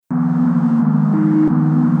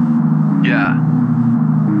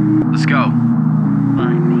Yeah. Let's go.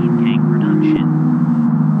 By Main Gang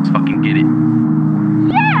Production. Let's fucking get it.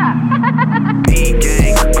 Yeah!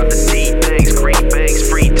 B-gang, about the D-things, green bangs,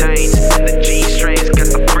 free tames, and the G-strings got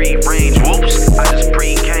the free range. Whoops, I just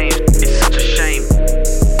pre-came. It's such a shame.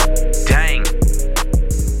 Dang.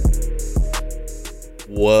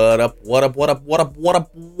 What up? What up? What up? What up? What up?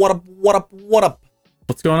 What up? What up? What up?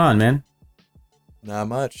 What's going on, man? Not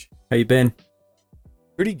much. How you been?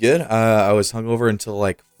 Pretty good. I was hungover until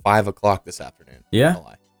like 5 o'clock this afternoon. Yeah? Not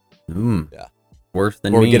gonna lie. Yeah. Worse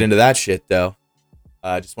than Before me. we get into that shit, though,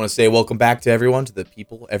 I just want to say welcome back to everyone to the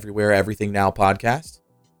People Everywhere Everything Now podcast,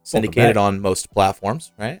 syndicated back. on most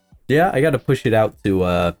platforms, right? Yeah, I got to push it out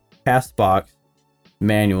to Castbox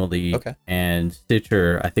manually. Okay. And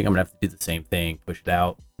Stitcher, I think I'm going to have to do the same thing, push it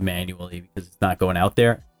out manually because it's not going out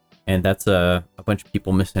there. And that's a bunch of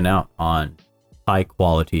people missing out on high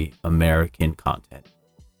quality American content.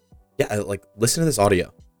 Yeah, like listen to this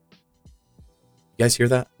audio. You guys hear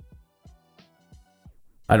that?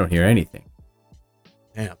 I don't hear anything.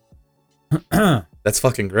 Damn. That's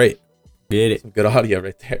fucking great. Get it? Some good audio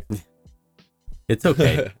right there. It's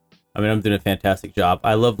okay. I mean, I'm doing a fantastic job.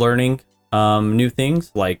 I love learning new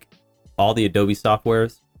things like all the Adobe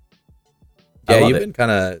softwares. I Yeah, love you've it. been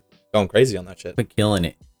kind of going crazy on that shit. Been killing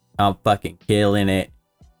it. I'm fucking killing it.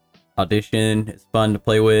 Audition is fun to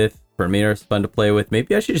play with. Premiere is fun to play with.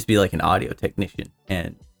 Maybe I should just be like an audio technician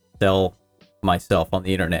and sell myself on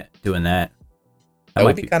the internet doing that. That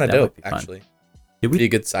would be kind of that might dope, be fun. actually. Did Be a we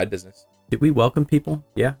good side business. welcome people?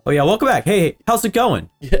 Yeah. Oh yeah, welcome back. Hey, how's it going?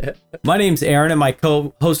 Yeah. My name's Aaron and my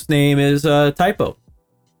co-host name is Typo.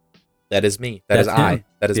 That is me. That is That's I. him.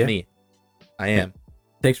 That is Yeah. me. I am.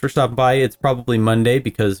 Thanks for stopping by. It's probably Monday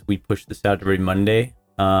because we push this out every Monday.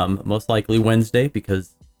 Most likely Wednesday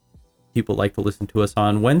because people like to listen to us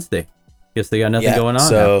on Wednesday. Guess they got nothing going on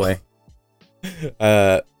so, that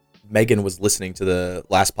way. Megan was listening to the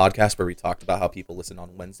last podcast where we talked about how people listen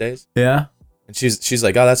on Wednesdays, Yeah. and she's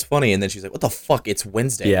like, "Oh, that's funny," and then she's like, "What the fuck? It's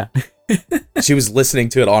Wednesday." Yeah. She was listening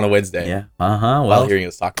to it on a Wednesday. Yeah. Uh-huh. While Well, hearing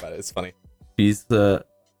us talk about it, it's funny. she's part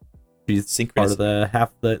Synchronous. of the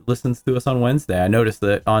half that listens to us on Wednesday. I noticed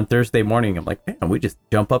that on Thursday morning, I'm like, damn, we just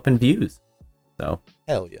jump up in views. So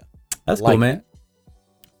Hell yeah. that's Like cool, man.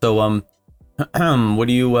 So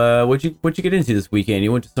what'd you get into this weekend?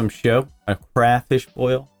 You went to some show, a crawfish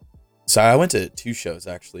boil. So I went to 2 shows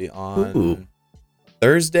actually. On Ooh.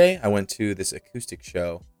 Thursday, I went to this acoustic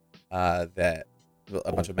show that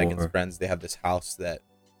a bunch of Megan's friends. They have this house that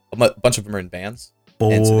a bunch of them are in bands,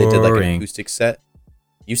 and so they did like an Boring. acoustic set.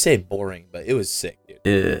 You say boring, but it was sick, dude.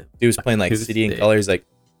 Ugh. Dude was playing like City and Acoustic. Colors, like,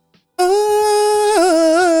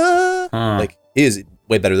 Huh. like he is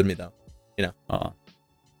way better than me though. Oh.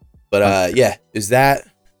 But yeah, is that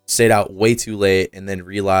stayed out way too late and then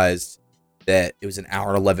realized that it was an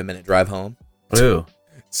hour and 11-minute drive home. Ooh.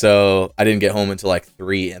 So I didn't get home until like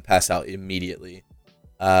 3 and passed out immediately.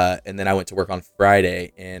 And then I went to work on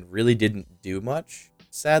Friday and really didn't do much,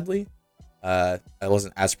 sadly. I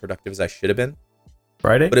wasn't as productive as I should have been.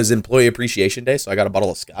 Friday? But it was Employee Appreciation Day, so I got a bottle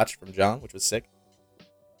of scotch from John, which was sick.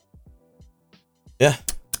 Yeah.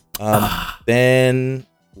 Then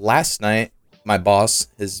last night, my boss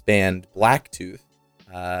has banned Blacktooth.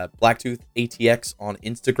 Blacktooth ATX on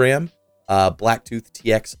Instagram. Blacktooth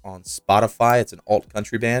TX on Spotify. It's an alt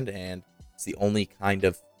country band, and it's the only kind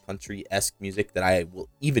of country-esque music that I will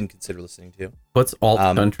even consider listening to. What's alt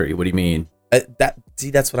country? What do you mean?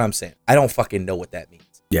 That's what I'm saying. I don't fucking know what that means.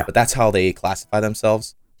 Yeah. But that's how they classify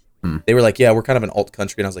themselves. Hmm. They were like, yeah, we're kind of an alt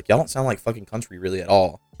country. And I was like, y'all don't sound like fucking country really at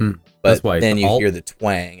all. Hmm. But That's why it's then you alt? hear the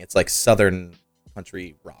twang. It's like southern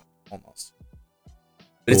country rock almost.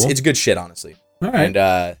 But Cool. it's good shit, honestly. All right.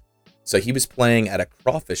 And so he was playing at a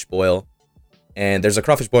crawfish boil. And there's a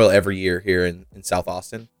crawfish boil every year here in South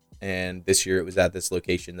Austin. And this year it was at this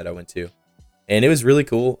location that I went to. And it was really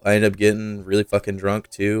cool. I ended up getting really fucking drunk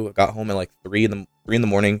too. I got home at like 3 in the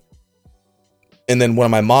morning. And then one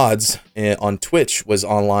of my mods on Twitch was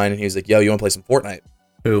online and he was like, yo, you want to play some Fortnite?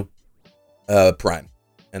 Who? Prime.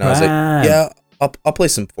 And I was like, Prime. yeah, I'll play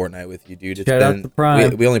some Fortnite with you, dude. It's Shout out to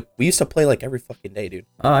Prime. We used to play like every fucking day, dude.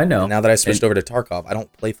 Oh, I know. And now that I switched over to Tarkov, I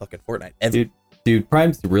don't play fucking Fortnite ever. Dude,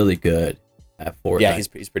 Prime's really good at Fortnite. Yeah, he's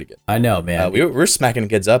pretty good. I know, man. We were smacking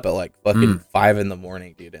kids up at like fucking 5 in the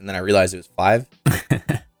morning, dude. And then I realized it was 5.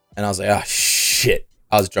 And I was like, oh, shit.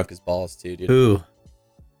 I was drunk as balls too, dude. Who?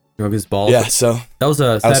 Drunk his balls? Yeah, so That was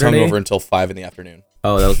a I was Saturday? hungover until 5 in the afternoon.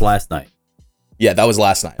 Oh, that was last night. Yeah, that was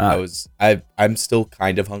last night. Ah. I'm still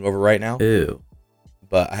kind of hungover right now, Ew.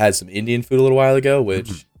 but I had some Indian food a little while ago,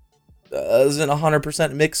 which doesn't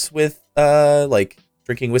 100% mix with like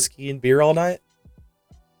drinking whiskey and beer all night.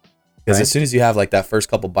 Because Right. as soon as you have like that first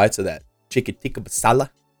couple bites of that chicken tikka masala,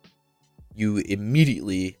 you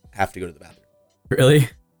immediately have to go to the bathroom. Really?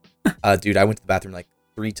 Dude, I went to the bathroom like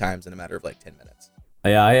 3 times in a matter of like 10 minutes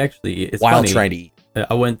Yeah, I actually. It's while funny. trying to eat.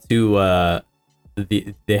 I went to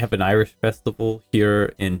they have an Irish festival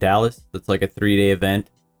here in Dallas. It's like a 3-day event,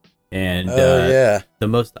 and Yeah. the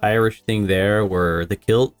most Irish thing there were the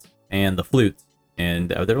kilts and the flutes, and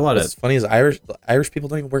there were a lot What's of. funny is Irish people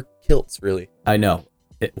don't even wear kilts, really. I know.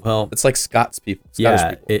 Well, It's like Scottish people.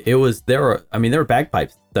 yeah, it was. There were. I mean, there were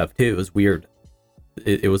bagpipes and stuff too. It was weird.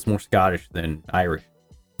 It was more Scottish than Irish.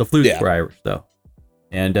 The flutes Yeah. were Irish though,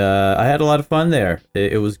 and I had a lot of fun there.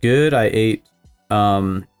 It was good. I ate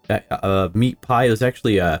meat pie. It was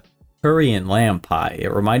actually a curry and lamb pie.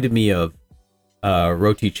 It reminded me of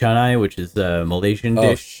roti canai, which is a Malaysian Oh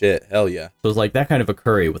dish. shit! Hell yeah! So it was like that kind of a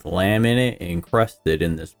curry with lamb in it, encrusted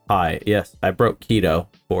in this pie. Yes, I broke keto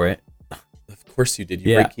for it. Of course you did.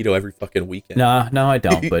 You Yeah. break keto every fucking weekend. No, I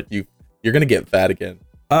don't. But you're gonna get fat again.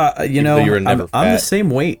 you Even know, though you were I'm never the fat. same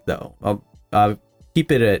weight though. I'll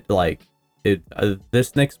keep it at like it.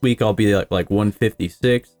 This next week I'll be like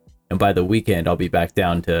 156, and by the weekend I'll be back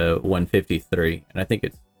down to 153. And I think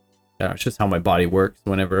it's just how my body works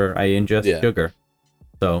whenever I ingest Yeah. sugar.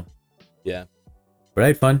 So Yeah. but I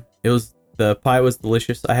had fun. The pie was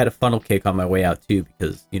delicious. I had a funnel cake on my way out too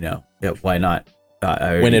because why not? I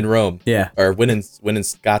already- Win in Rome Yeah. or win in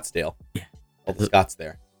Scottsdale. Yeah. All the Scots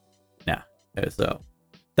there. So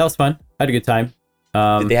that was fun. I had a good time.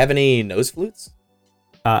 Did they have any nose flutes?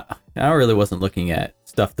 I really wasn't looking at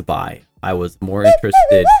stuff to buy. I was more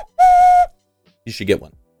interested. You should get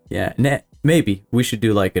one. Yeah, maybe we should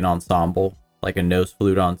do like an ensemble, like a nose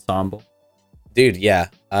flute ensemble. Dude, yeah.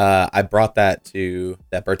 I brought that to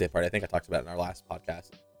that birthday party. I think I talked about it in our last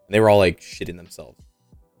podcast. And they were all like shitting themselves.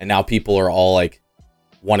 And now people are all like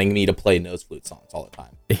wanting me to play nose flute songs all the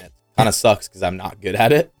time. And it kind of sucks because I'm not good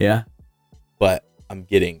at it, Yeah. but I'm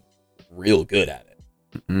getting real good at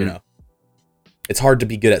it. Mm. You know? It's hard to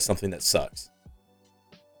be good at something that sucks.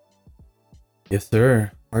 Yes,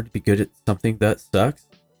 sir. Hard to be good at something that sucks.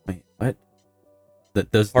 Wait, what?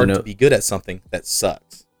 That does Hard the to be good at something that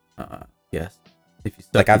sucks. Yes. If you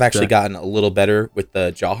suck, Like I've you actually suck. gotten a little better with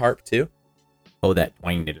the jaw harp too. Oh, that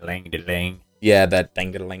twang diddling diddling Yeah, that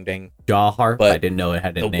dang ding ding. jaw harp. But I didn't know it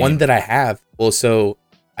had a The name. one that I have, well, so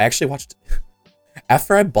I actually watched.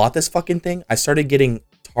 After I bought this fucking thing, I started getting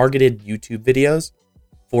targeted YouTube videos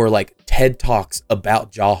for like TED Talks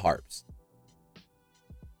about jaw harps,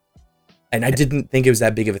 and I didn't think it was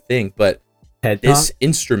that big of a thing. But TED this Talk.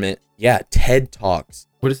 instrument, yeah, TED Talks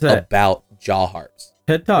What is that? about jaw harps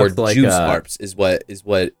TED or Talk's like juice harps is what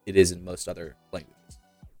it is in most other languages.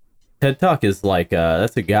 TED Talk is like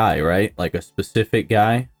that's a guy, right? Like a specific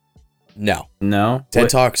guy. No, No. TED What-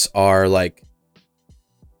 Talks are like,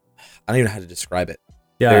 I don't even know how to describe it.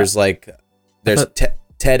 Yeah. There's like there's thought-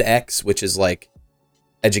 TEDx, which is like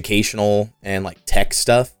educational and like tech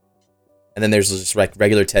stuff, and then there's just like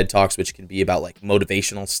regular TED Talks, which can be about like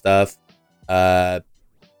motivational stuff.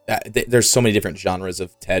 There's so many different genres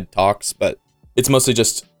of TED Talks, but it's mostly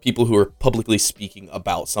just people who are publicly speaking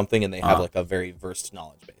about something, and they have like a very versed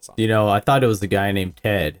knowledge base on it. You know, I thought it was the guy named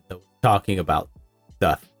Ted that was talking about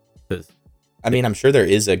stuff. Because I mean, I'm sure there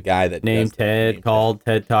is a guy that named does that, Ted, named called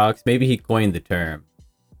TED Talks. Maybe he coined the term.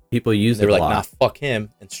 People use They it were a like, lot. "Nah, fuck him,"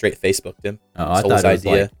 and straight Facebooked him. Oh, I Stole thought his it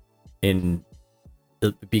was idea.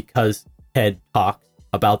 because TED talks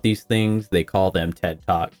about these things, they call them TED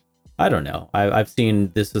Talks. I don't know. I've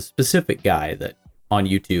seen this a specific guy that on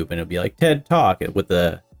YouTube, and it'll be like TED Talk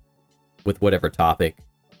with whatever topic.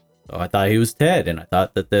 So I thought he was Ted, and I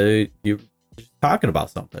thought that you were just talking about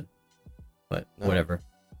something. But No. whatever.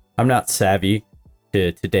 I'm not savvy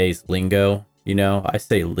to today's lingo. You know, I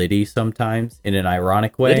say Liddy sometimes in an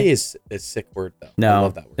ironic way. Liddy is a sick word though. I No,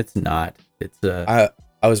 love that word. it's not. It's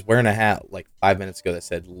I was wearing a hat like 5 minutes ago that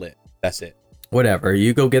said lit. That's it. whatever.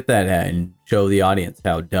 You go get that hat and show the audience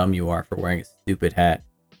how dumb you are for wearing a stupid hat.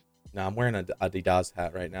 No, I'm wearing an Adidas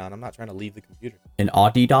hat right now, and I'm not trying to leave the computer. An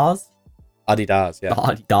Adidas? Adidas, yeah.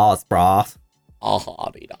 Adidas, brah.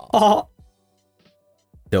 Adidas. Oh.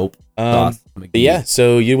 Dope. Sauce. I'm a But yeah, geek.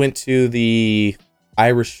 so you went to the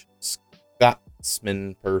Irish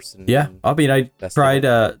Scotsman person. Yeah. I mean, I That's tried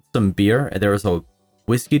some beer. And there was a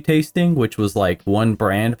whiskey tasting, which was like one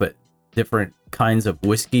brand, but different kinds of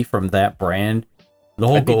whiskey from that brand. The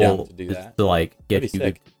whole I'd be down goal to do is that. to like get That'd be you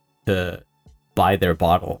sick. to buy their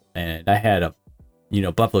bottle. And I had a,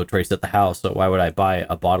 Buffalo Trace at the house, so why would I buy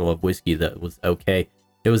a bottle of whiskey that was okay?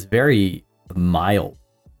 It was very mild.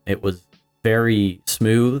 It was very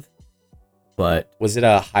smooth, but Was it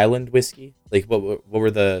a Highland whiskey? Like what were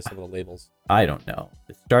some of the labels? I don't know.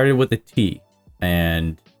 It started with a T,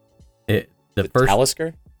 and the first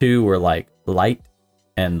Talisker? two were like light,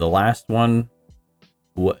 and the last one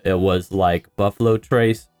it was like Buffalo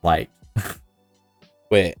Trace light.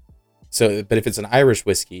 Wait. So, but if it's an Irish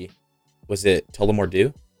whiskey, was it Tullamore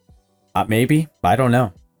Dew? Maybe, I don't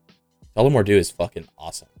know. Tullamore Dew is fucking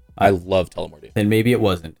awesome. I love Tullamore Dew. Then maybe it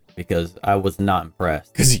wasn't, because I was not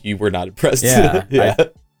impressed. Because you were not impressed. Yeah, yeah.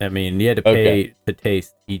 I mean, you had to pay Okay. to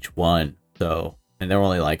taste each one, so, and they were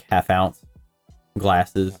only like half-ounce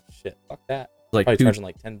glasses. Oh, shit, fuck that. Like Probably two, charging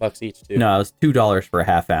like $10 each too. no, it was $2 for a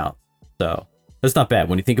half ounce. So that's not bad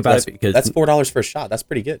when you think So about that's, it, because that's $4 for a shot. That's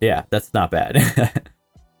pretty good. yeah, that's not bad.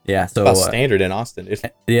 Yeah, so About standard in Austin, dude.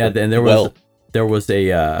 yeah, then there Well. was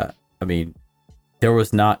a I mean, there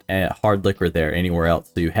was not a hard liquor there anywhere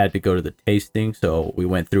else, so you had to go to the tasting. So we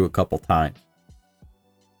went through a couple times.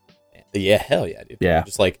 Yeah, hell yeah, dude. Yeah.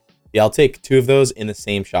 Just like, yeah, I'll take 2 of those in the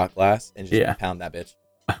same shot glass and just Yeah. pound that bitch.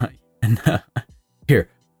 And here,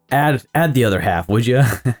 add the other half, would you?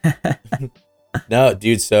 No,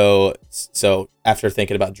 dude. So after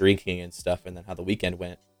thinking about drinking and stuff, and then how the weekend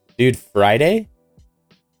went, dude. Friday,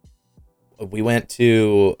 I went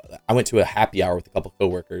to a happy hour with a couple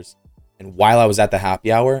coworkers, and while I was at the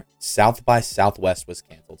happy hour, South by Southwest was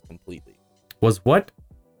canceled completely. Was what?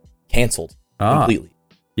 Canceled Ah, completely.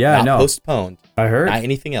 yeah, I Not know. postponed. I heard Not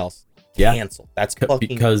anything else. Yeah. Canceled. That's C- fucking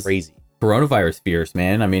because- crazy. coronavirus fears,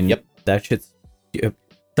 man. I mean, Yep. that shit's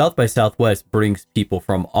South by Southwest brings people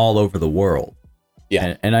from all over the world.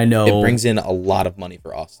 Yeah. and I know It brings in a lot of money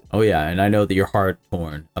for Austin. Oh yeah, and I know that you're hard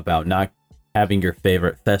torn about not having your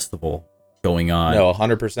favorite festival going on. No,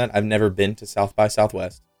 100%. I've never been to South by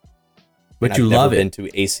Southwest. but and you I've love never it. been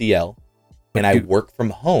to ACL, But and I you- work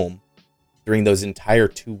from home during those entire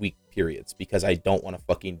 2-week periods because I don't want to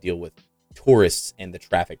fucking deal with tourists and the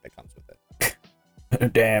traffic that comes with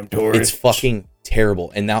it. Damn It's tourist. fucking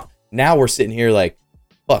terrible. And now we're sitting here like,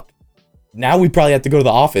 fuck. Now we probably have to go to the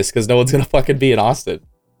office because no one's gonna fucking be in Austin.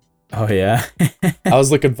 Oh yeah. I was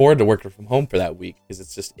looking forward to working from home for that week because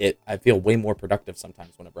it's just I feel way more productive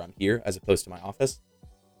sometimes whenever I'm here as opposed to my office.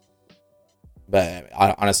 But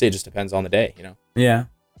honestly, it just depends on the day, you know. Yeah.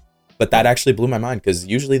 But that actually blew my mind because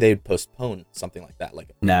usually they'd postpone something like that, like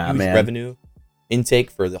a Nah, huge man. revenue intake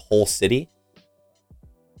for the whole city.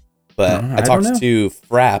 But I I don't know. talked to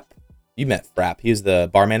Frapp. You met Frapp. He was the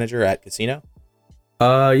bar manager at Casino.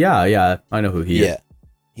 Yeah. I know who he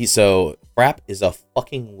is. So Frapp is a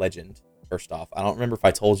fucking legend. First off, I don't remember if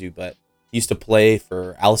I told you, but he used to play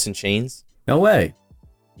for Alice in Chains. No way.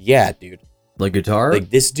 Yeah, dude. Like guitar? Like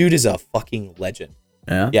this dude is a fucking legend.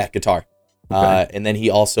 yeah. Yeah, guitar. Okay. And then he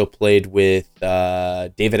also played with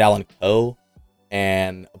David Allan Coe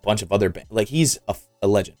and a bunch of other bands. Like he's a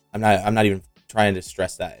legend. I'm not even trying to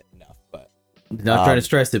stress that enough, but Not trying to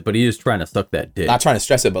stress it, but he is trying to suck that dick. not trying to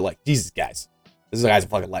stress it, but like Jesus, guys, this guy's a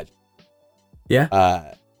fucking legend.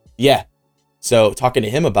 Yeah. Yeah. So talking to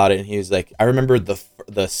him about it, and he was like, I remember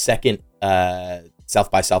the second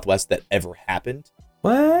South by Southwest that ever happened,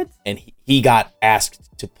 What? and he got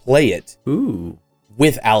asked to play it Ooh.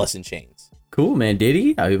 with Alice in Chains. Cool, man. Did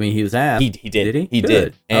he? I mean, he was asked. He did. Did he? He Good.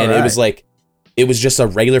 did. And it was Alright. like, it was just a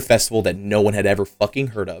regular festival that no one had ever fucking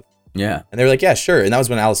heard of. Yeah. And they were like, yeah, sure. And that was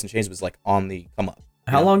when Alice in Chains was like on the come up.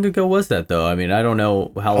 How Yeah. long ago was that, though? I mean, I don't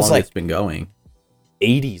know how was long like- it's been going.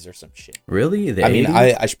 80s or some shit. Really? The I mean,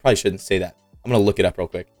 80s? I probably shouldn't say that. I'm going to look it up real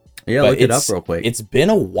quick. Yeah, But look it up it's- real quick. It's been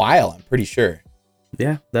a while, I'm pretty sure.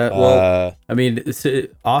 Yeah, that well, Uh, I mean,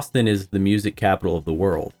 Austin is the music capital of the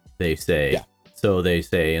world. They say. Yeah. So they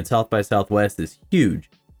say, and South by Southwest is huge.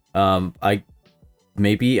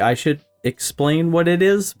 Maybe I should explain what it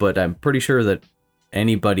is, but I'm pretty sure that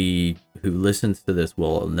anybody who listens to this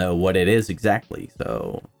will know what it is exactly.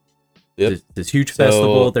 So Yep. this huge So-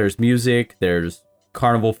 festival. There's music. There's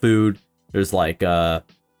carnival food. There's like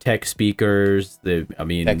tech speakers.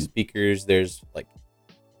 tech speakers, there's like,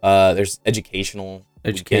 there's educational. weekends, too.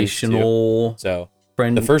 educational So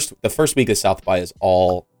friend. the first week of South by is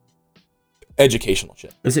all educational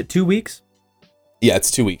shit. Is it 2 weeks? Yeah,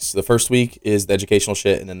 it's 2 weeks. The first week is the educational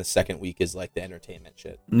shit, and then the second week is like the entertainment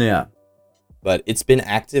shit. Yeah. But it's been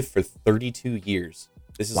active for 32 years.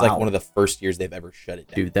 This is Wow. like one of the first years they've ever shut it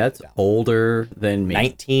down. Dude, that's Down. older than me.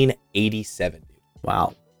 1987, dude.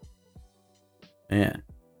 Wow. Man.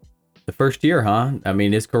 The first year, huh? I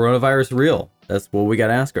mean, is coronavirus real? That's what we got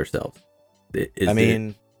to ask ourselves. I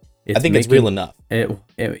mean, I think it's real enough.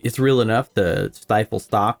 It's real enough to stifle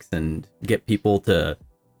stocks and get people to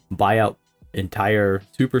buy out entire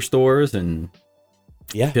superstores and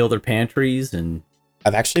Yeah. fill their pantries and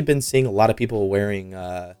I've actually been seeing a lot of people wearing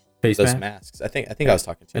Face those mask? masks. I think I was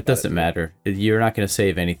talking to you. It about doesn't too. matter. You're not going to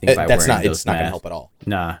save anything by That's wearing not. those It's not going to masks. help at all.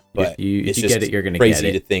 Nah, But if you it's get just it, you're going to get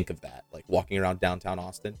crazy to it. think of that, like walking around downtown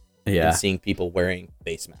Austin Yeah. and seeing people wearing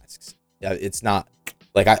face masks. Yeah, it's not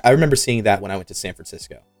like I remember seeing that when I went to San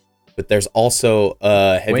Francisco. But there's also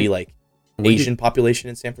a heavy When- like when did- Asian population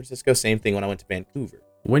in San Francisco. Same thing when I went to Vancouver.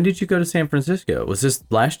 When did you go to San Francisco? Was this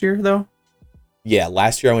last year though? Yeah,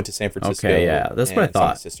 last year I went to San Francisco. Okay, yeah, that's what I and saw my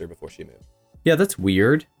thought. sister before she moved. Yeah, that's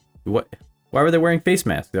weird. What? Why were they wearing face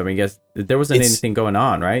masks? I mean, I guess there wasn't It's- anything going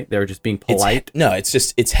on, right? They were just being polite.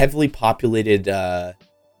 It's heavily populated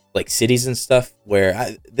like cities and stuff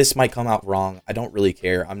where this might come out wrong. I don't really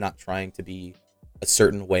care. I'm not trying to be a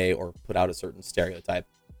certain way or put out a certain stereotype,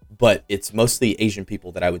 but it's mostly Asian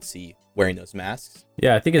people that I would see wearing those masks.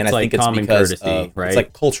 Yeah, I think it's And I like think it's common because courtesy, of, right? it's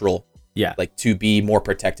like cultural, yeah, like to be more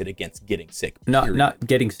protected against getting sick. not period.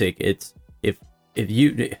 getting sick. It's if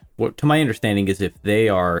you, what to my understanding is if they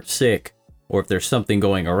are sick or if there's something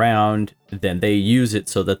going around, then they use it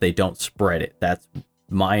so that they don't spread it. That's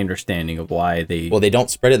my understanding of why they. Well, they don't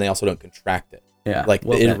spread it and they also don't contract it. yeah, Like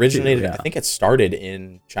well, it that too, originated, yeah. I think it started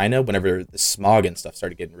in China whenever the smog and stuff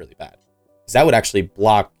started getting really bad. Because that would actually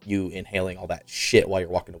block you inhaling all that shit while you're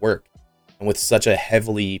walking to work. And with such a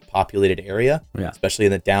heavily populated area, Yeah. especially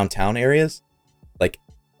in the downtown areas, like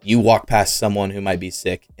you walk past someone who might be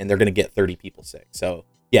sick and they're going to get 30 people sick. So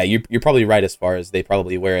yeah, you're probably right as far as they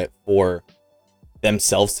probably wear it for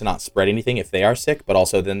themselves to not spread anything if they are sick. But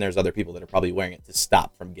also then there's other people that are probably wearing it to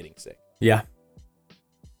stop from getting sick. Yeah,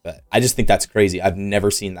 But I just think that's crazy. I've never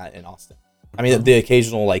seen that in Austin. I mean, the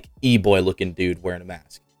occasional like e-boy looking dude wearing a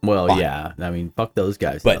mask, well, Fine. yeah. I mean, fuck those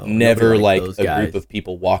guys. but though. never Nobody like likes a those group guys. of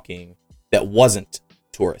people walking that wasn't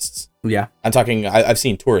tourists. Yeah, I'm talking. I've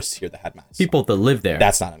seen tourists here that had masks. people that live there.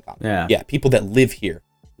 That's not uncommon. Yeah. yeah, people that live here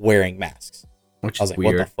wearing masks. which I is was like,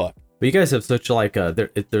 weird. what the fuck? But you guys have such like a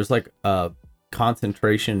there's like a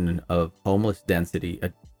concentration of homeless density,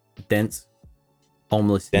 a dense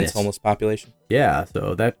homelessness. Dense homeless population. Yeah,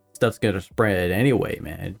 so that stuff's gonna spread anyway,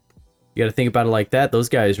 man. You got to think about it like that. Those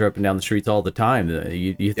guys are up and down the streets all the time.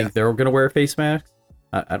 You think Yeah. they're gonna wear face masks?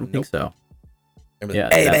 I don't think so. Remember Yeah,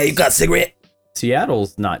 that, hey man, that's- you got a cigarette?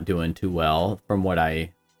 Seattle's not doing too well from what I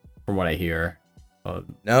hear.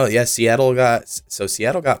 No, yeah, Seattle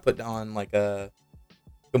got put on like a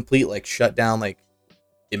complete like shutdown, like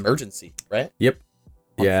emergency, right? Yep.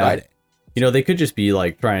 On Yeah. Friday. You know, they could just be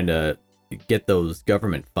like trying to get those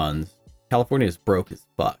government funds. California is broke as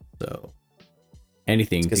fuck, so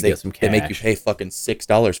anything to Because get some they cash. make you pay fucking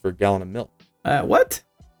 $6 for a gallon of milk. What?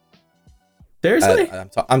 Seriously?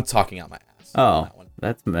 I'm talking out my ass. Oh. on that one.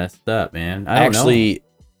 That's messed up, man. I don't know. actually,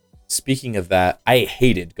 speaking of that, I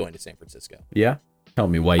hated going to San Francisco. Yeah. Tell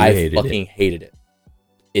me why you I hated fucking it. hated it.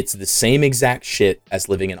 It's the same exact shit as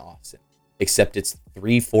living in Austin, except it's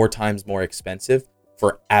 3-4 times more expensive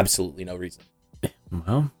for absolutely no reason.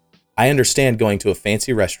 Well, I understand going to a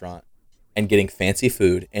fancy restaurant and getting fancy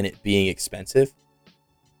food and it being expensive,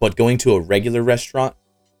 but going to a regular restaurant,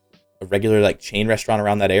 a regular like chain restaurant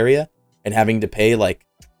around that area, and having to pay like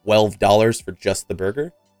 $12 for just the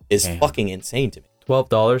burger is Damn. fucking insane to me.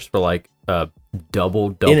 $12 for like a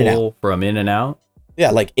double In-N-Out. from In-N-Out?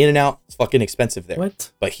 Yeah, like In-N-Out is fucking expensive there.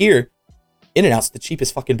 What? But here, In-N-Out's the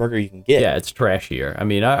cheapest fucking burger you can get. Yeah, it's trashier. I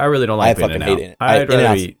mean, I really don't I like fucking In-N-out. hate it. I'd rather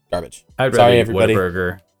In-N-Out's eat, garbage. I'd rather Sorry, eat everybody.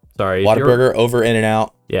 Whataburger. Sorry. if you're- Whataburger over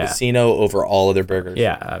In-N-Out. Yeah. Casino over all other burgers.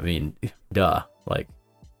 Yeah, I mean, duh. Like,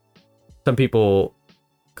 some people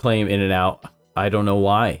claim In-N-Out. I don't know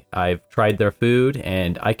why. I've tried their food,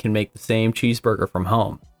 and I can make the same cheeseburger from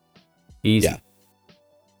home. Easy. Yeah.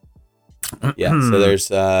 Yeah, so there's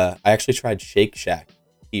I actually tried Shake Shack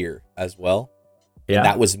here as well. Yeah. And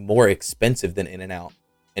that was more expensive than In-N-Out,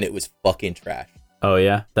 and it was fucking trash. Oh,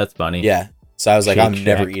 yeah? That's funny. Yeah. So I was like, Shake I'm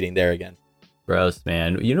never Shack. eating there again. Gross,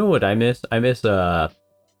 man. You know what I miss? I miss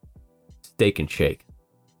Steak and Shake.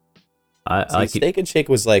 I See, like Steak and Shake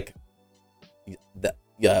was like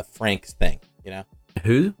the Frank's thing, you know?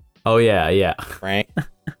 who? Oh yeah. Frank.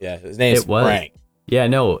 Yeah, his name's It was. Frank. Yeah,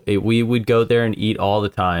 no, we would go there and eat all the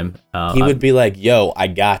time. He would be like, "Yo, I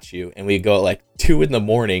got you," and we'd go at like 2 a.m.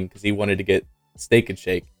 because he wanted to get Steak and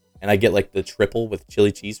Shake, and I get like the triple with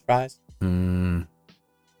chili cheese fries. Mm,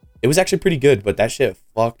 It was actually pretty good, but that shit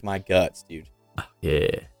fucked my guts, dude.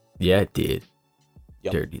 yeah, it did.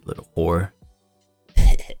 Yup. Dirty little whore.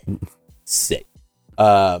 Sick.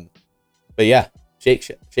 But yeah, Shake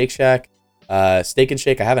Shack, Steak and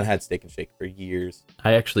Shake. I haven't had Steak and Shake for years.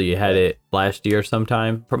 I actually had it last year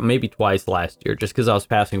sometime, maybe twice last year, just because I was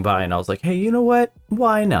passing by and I was like, hey, you know what?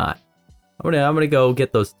 Why not? I'm gonna go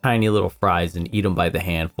get those tiny little fries and eat them by the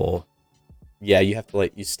handful. Yeah, you have to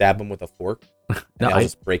like you stab them with a fork. And No, I'll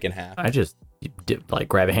just break in half. I just like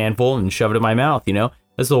grab a handful and shove it in my mouth, you know?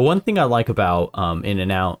 That's the one thing I like about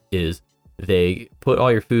In-N-Out is they put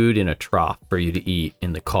all your food in a trough for you to eat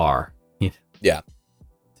in the car. Yeah.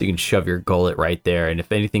 So you can shove your gullet right there. And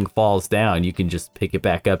if anything falls down, you can just pick it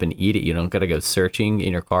back up and eat it. You don't got to go searching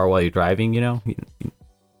in your car while you're driving, you know?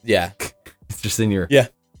 Yeah. It's just in your Yeah.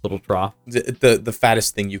 little trough. The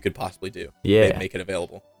fattest thing you could possibly do. Yeah. Make it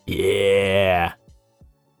available. Yeah.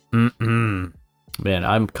 Man,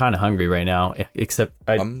 I'm kind of hungry right now, except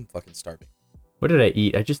I'm fucking starving. what did I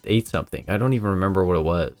eat? I just ate something. I don't even remember what it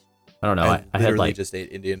was. I don't know. I had literally like just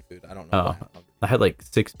ate Indian food. I don't know. Oh. why I'm hungry. I had like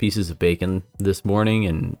 6 pieces of bacon this morning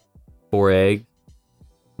and 4 eggs.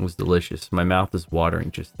 It was delicious. My mouth is watering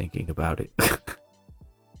just thinking about it.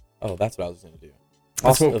 Oh, that's what I was gonna do.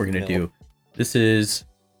 That's Toss what of we're gonna milk do. This is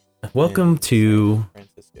welcome in to San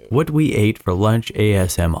Francisco. what we ate for lunch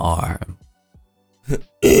ASMR.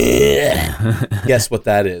 Guess what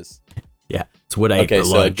that is? Yeah, it's what I ate Okay, for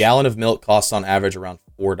so a lunch. gallon of milk costs on average around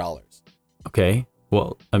 $4. Okay,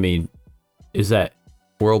 well, I mean, is that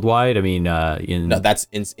worldwide? I mean, in No, that's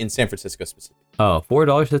in San Francisco specifically. oh,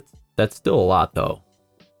 $4. That's still a lot though.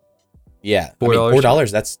 Yeah, $4.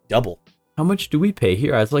 $4. That's double. How much do we pay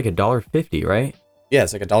here? It's like $1.50, right? Yeah,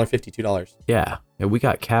 it's like $1.50, $2. Yeah, and we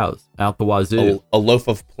got cows out the wazoo. A loaf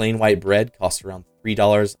of plain white bread costs around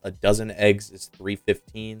 $3. A dozen eggs is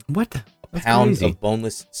 $3.15. What? A That's pound crazy. of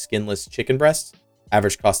boneless, skinless chicken breasts,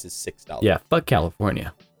 average cost is $6. Yeah, fuck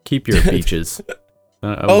California. Keep your beaches.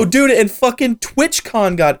 Oh, dude, and fucking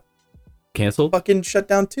TwitchCon got canceled? fucking shut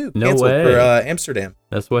down too. No Canceled way. for Amsterdam.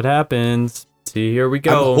 That's what happens. See, here we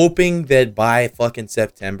go. I'm hoping that by fucking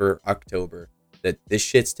September, October, that this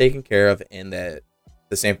shit's taken care of and that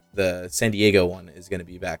the San Diego one is going to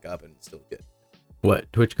be back up and still good. What,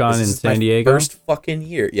 TwitchCon This in is San my Diego? First fucking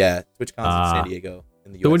year. Yeah, TwitchCon's in Ah. San Diego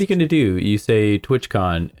in the US. So what are you going to do? You say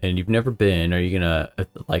TwitchCon and you've never been. Are you going to,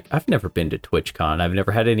 like, I've never been to TwitchCon. I've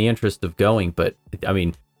never had any interest of going, but I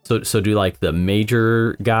mean, so do like the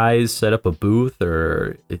major guys set up a booth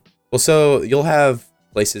or? Well, so you'll have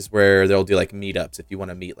places where they'll do like meetups if you want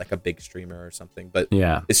to meet like a big streamer or something, but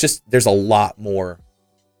Yeah. it's just there's a lot more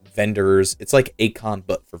vendors. It's like Acon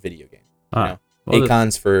but for video games. You Ah, know? well,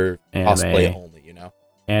 Acon's for anime. cosplay only, you know?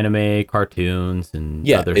 anime, cartoons, and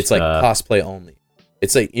Yeah, other it's stuff. like cosplay only.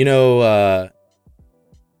 It's like, you know,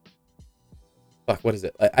 fuck, what is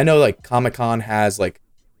it? I know like Comic-Con has like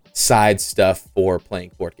side stuff for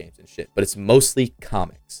playing board games and shit, but it's mostly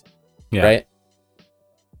comics, Yeah. right?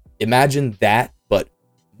 Imagine that, but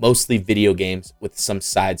mostly video games with some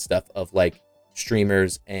side stuff of like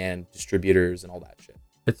streamers and distributors and all that shit.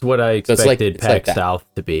 It's what I So it's like- expected it's like PAX that. South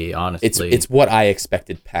to be, honestly. It's what I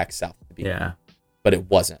expected PAX South to be, yeah. but it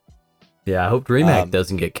wasn't. Yeah, I hope DreamHack Um,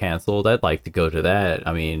 doesn't get canceled. I'd like to go to that.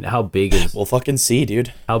 I mean, how big is We'll fucking see,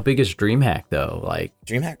 dude. DreamHack though? Like,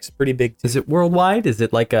 DreamHack's pretty big too. is it worldwide? Is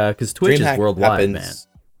it like because Twitch DreamHack is worldwide, happens- man?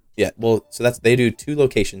 Yeah, well, so they do 2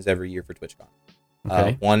 locations every year for TwitchCon.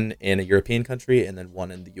 Okay. One in a European country and then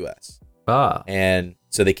one in the US. Ah, And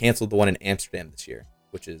so they canceled the one in Amsterdam this year,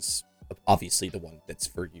 which is obviously the one that's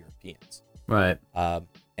for Europeans. right.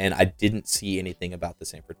 And I didn't see anything about the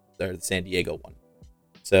San Diego one.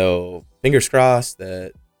 So fingers crossed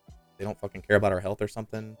that they don't fucking care about our health or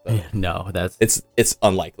something. But No, it's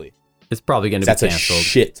unlikely. it's probably going to be That's a canceled.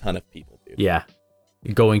 shit ton of people, dude. Yeah,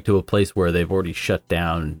 going to a place where they've already shut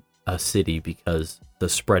down a city because the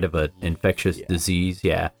spread of an infectious Yeah. disease.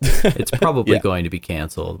 Yeah, it's probably Yeah. going to be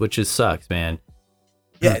canceled, which just sucks, man.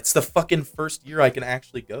 Yeah, it's the fucking first year I can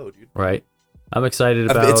actually go, dude. Right? I'm excited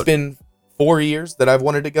about. It's been 4 years that I've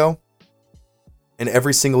wanted to go. And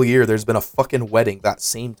every single year there's been a fucking wedding that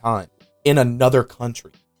same time in another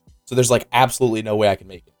country. So there's like absolutely no way I can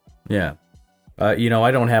make it. Yeah. You know,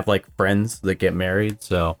 I don't have like friends that get married,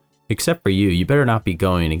 so except for you better not be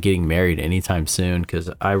going and getting married anytime soon because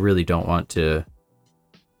I really don't want to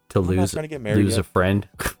not lose trying to get married lose yet. a friend.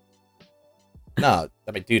 No,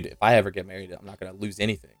 I mean, dude, if I ever get married, I'm not gonna lose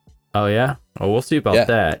anything. Oh yeah? Oh, we'll see about Yeah,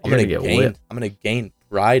 that. I'm You're gonna gonna get gain. whipped. I'm gonna gain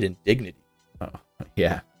pride and dignity. Oh,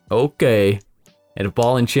 yeah. Okay. And a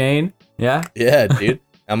ball and chain? Yeah? Yeah, dude.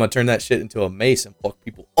 I'm gonna turn that shit into a mace and fuck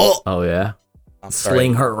people up. Oh yeah. I'm sorry.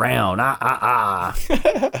 Sling her around.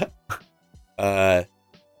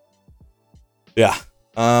 Yeah.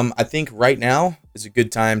 I think right now is a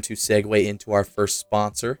good time to segue into our first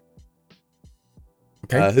sponsor.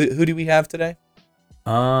 Okay. Who do we have today?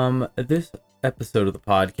 This episode of the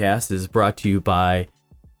podcast is brought to you by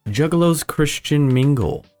Juggalos Christian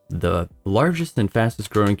Mingle, the largest and fastest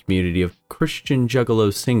growing community of Christian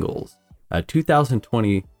Juggalo singles.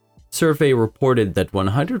 2020 survey reported that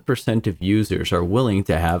 100% of users are willing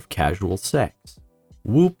to have casual sex.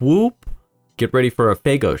 Whoop whoop. Get ready for a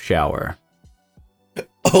Faygo shower.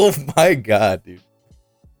 Oh my god, dude.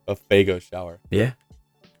 A Faygo shower. Yeah.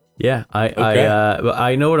 Yeah,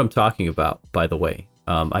 I know what I'm talking about, by the way.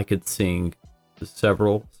 I could sing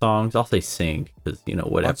several songs. I'll say sing because,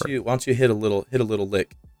 whatever. Why don't you hit a little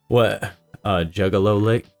lick? What? Juggalo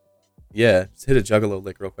lick? Yeah, just hit a juggalo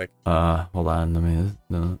lick real quick. Hold on, let me.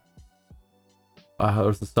 No. How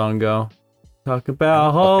does the song go? Talk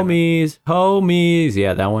about homies.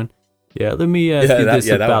 Yeah, that one. Yeah, let me ask you this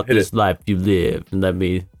about this life you live, and let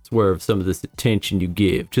me swerve some of this attention you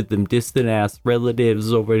give to them distant ass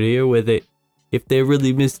relatives over here with it. If they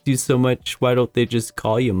really missed you so much, why don't they just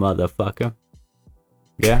call you motherfucker?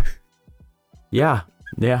 Yeah.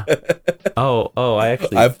 Yeah. Oh, I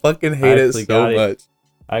fucking hate it so much.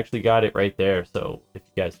 I actually got it right there. So if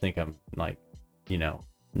you guys think I'm like,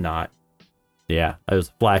 not. Yeah, I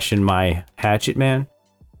was flashing my hatchet, man.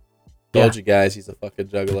 Told you guys, he's a fucking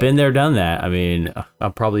juggalo. Been there, done that. I mean,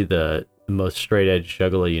 I'm probably the most straight edge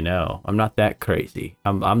juggalo you know. I'm not that crazy.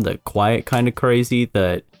 I'm the quiet kind of crazy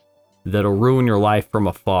that'll ruin your life from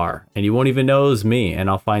afar, and you won't even know it was me. And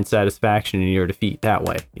I'll find satisfaction in your defeat that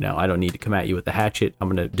way. I don't need to come at you with a hatchet. I'm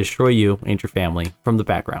gonna destroy you and your family from the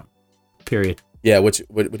background. Period. Yeah, what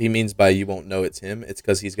he means by you won't know it's him, it's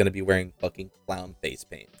because he's gonna be wearing fucking clown face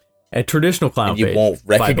paint. A traditional clown face. You won't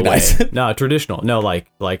recognize it. No, traditional. No, like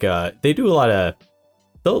they do a lot of.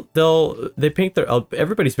 They paint their.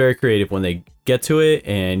 Everybody's very creative when they get to it,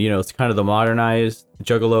 and it's kind of the modernized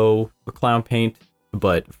juggalo clown paint.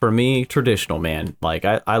 But for me, traditional, man. Like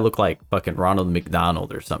I look like fucking Ronald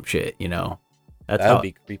McDonald or some shit. That would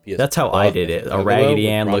be creepy. That's how I did it. A Raggedy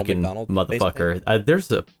Ann looking motherfucker. There's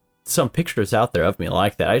some pictures out there of me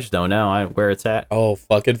like that. I just don't know where it's at. Oh,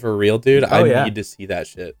 fucking for real, dude. I need to see that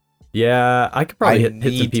shit. Yeah, I could probably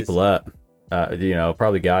hit some people up.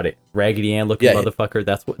 Probably got it. Raggedy Ann looking motherfucker.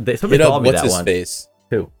 That's what somebody called me that one. What's his face?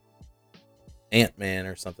 Who? Ant-Man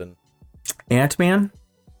or something. Ant-Man?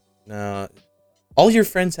 No. All your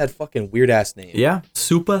friends had fucking weird ass names. Yeah,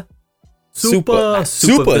 Supa is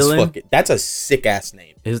fucking. That's a sick ass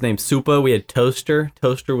name. His name's Supa. We had Toaster.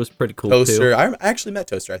 Toaster was pretty cool too. I actually met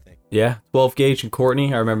Toaster, I think. Yeah, 12 Gauge and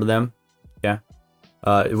Courtney. I remember them. Yeah.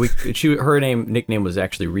 Her nickname was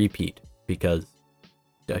actually Repeat because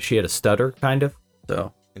she had a stutter, kind of.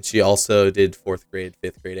 So. And she also did 4th grade,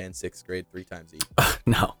 5th grade, and 6th grade 3 times each.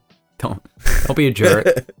 No, don't be a jerk.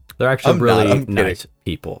 They're actually really nice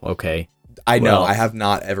people. Okay. I know. I have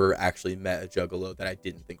not ever actually met a juggalo that I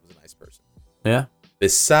didn't think was a nice person. Yeah.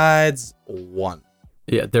 Besides one.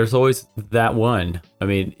 Yeah, there's always that one. I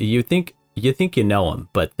mean, you think you know them,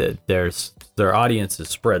 but their audience is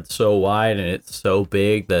spread so wide and it's so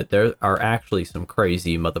big that there are actually some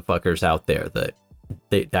crazy motherfuckers out there that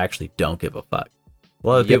they actually don't give a fuck. A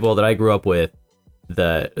lot of people that I grew up with,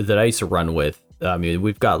 that I used to run with. I mean,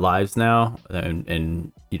 we've got lives now,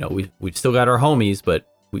 and we've still got our homies, but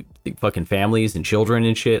we fucking families and children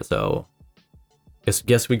and shit. So,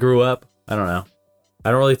 guess we grew up. I don't know. I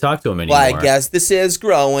don't really talk to them anymore. Well, I guess this is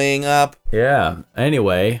growing up. Yeah.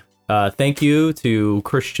 Anyway, thank you to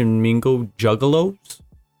Christian Mingo Juggalos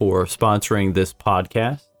for sponsoring this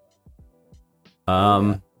podcast.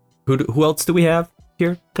 Who else do we have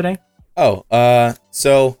here today? Oh,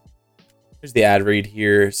 so here's the ad read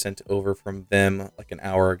here sent over from them like an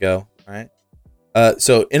hour ago. All right.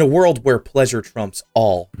 So in a world where pleasure trumps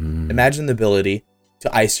all, imagine the ability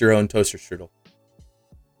to ice your own toaster strudel.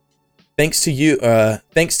 Thanks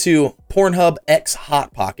to Pornhub X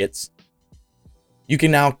Hot Pockets, you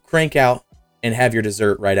can now crank out and have your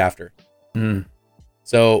dessert right after.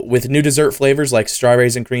 So with new dessert flavors like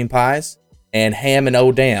strawberries and cream pies and ham and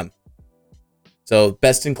oh damn. So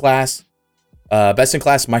best in class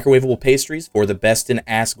microwavable pastries for the best in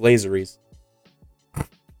ass glazeries.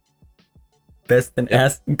 Best in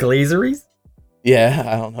ass glazeries? Yeah,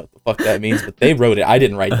 I don't know what the fuck that means, but they wrote it. I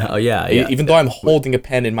didn't write that. Oh yeah. Even though I'm holding a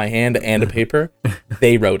pen in my hand and a paper,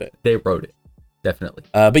 they wrote it. They wrote it. Definitely.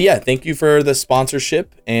 But yeah, thank you for the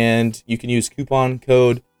sponsorship, and you can use coupon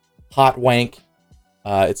code HOTWANK.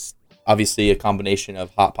 It's obviously a combination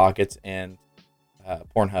of Hot Pockets and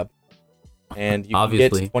Pornhub. And you can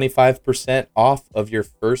get 25% off of your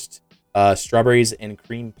first strawberries and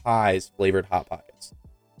cream pies flavored Hot Pockets.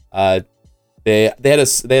 They had a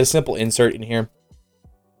simple insert in here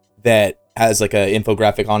that has like an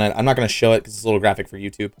infographic on it. I'm not going to show it because it's a little graphic for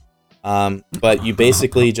YouTube. But you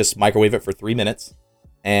basically just microwave it for 3 minutes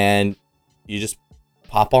and you just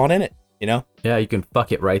pop on in it, Yeah, you can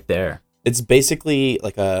fuck it right there. It's basically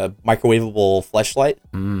like a microwavable fleshlight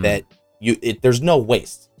that there's no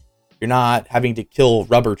waste. You're not having to kill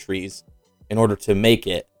rubber trees in order to make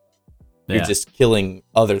it. You're Yeah. just killing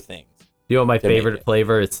other things. You know what my to make favorite it.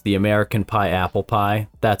 flavor? It's the American Pie apple pie.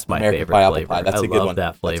 That's my American favorite Pie apple flavor. pie. That's I a good love one. that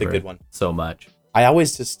That's a flavor. good one. So much. I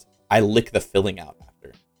lick the filling out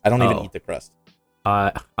after. I don't even Oh. eat the crust.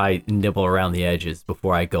 I nibble around the edges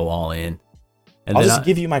before I go all in. And I'll then just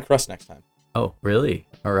give you my crust next time. Oh, really?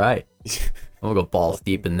 All right. I'm gonna go balls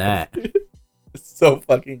deep in that. It's so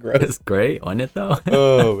fucking gross. It's great, wasn't it though?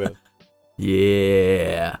 Oh man.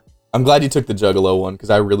 Yeah. I'm glad you took the Juggalo one because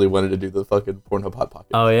I really wanted to do the fucking Pornhub Hot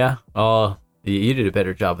Pocket. Oh yeah. Oh, you did a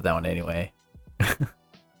better job with that one anyway.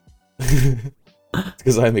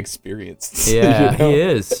 Because I'm experienced. Yeah, You know? he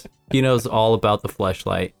is. He knows all about the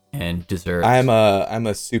fleshlight and desserts. I'm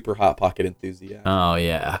a super Hot Pocket enthusiast. Oh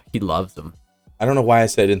yeah, he loves them. I don't know why I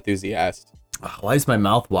said enthusiast. Oh, why is my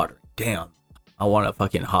mouth watering? Damn. I want a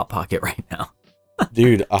fucking hot pocket right now.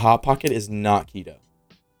 Dude, a Hot Pocket is not keto.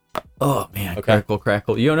 Oh man, Okay. crackle,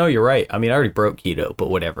 crackle. You know, you're right. I mean, I already broke keto, but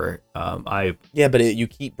whatever. Yeah, but you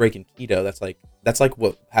keep breaking keto. That's like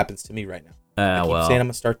what happens to me right now. I keep saying I'm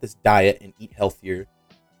gonna start this diet and eat healthier,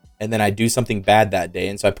 and then I do something bad that day,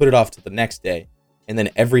 and so I put it off to the next day, and then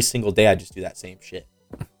every single day I just do that same shit.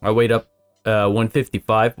 I weighed up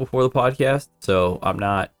 155 before the podcast, so I'm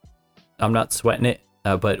not sweating it.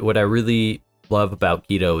 But what I really love about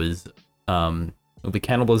keto is the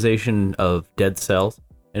cannibalization of dead cells,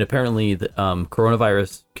 and apparently the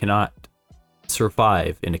coronavirus cannot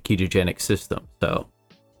survive in a ketogenic system. So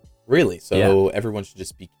Really? So Yeah. everyone should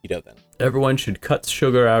just be keto then. everyone should cut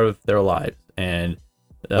sugar out of their lives and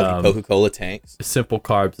Coca-Cola tanks. simple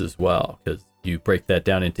carbs as well, because you break that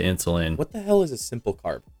down into insulin. What the hell is a simple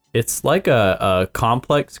carb? It's like a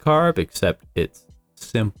complex carb, except it's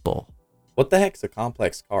simple. What the heck's a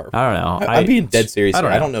complex carb? I don't know. I'm being dead serious. I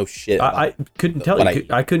don't I know. don't know shit. I couldn't tell what you.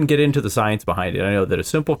 I I couldn't get into the science behind it. I know that a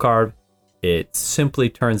simple carb, it simply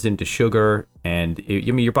turns into sugar, and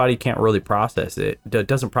your body can't really process it. It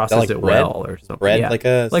doesn't process like it bread? well or something. bread,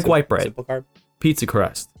 Yeah. like white bread, simple carb. pizza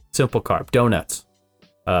crust, simple carb, donuts,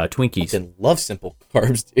 Twinkies. I love simple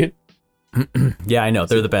carbs, dude. Yeah, I know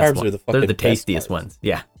they're the Simple best carbs are ones. the They're the fucking best tastiest carbs. ones.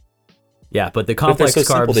 Yeah, yeah. But the But if they're complex so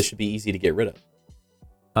carbs, simple, they should be easy to get rid of.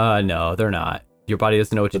 no, they're not. Your body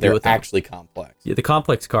doesn't know what to But do they're with them. actually complex. Yeah, the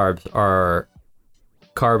complex carbs are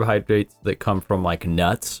carbohydrates that come from like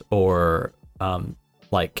nuts or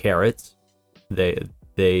like carrots.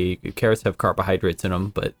 Carrots have carbohydrates in them,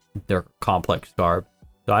 but they're complex carb.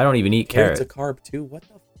 So I don't even eat Carrots carrots. a carb too? What the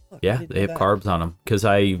fuck? I Yeah, didn't they know have that. carbs on them because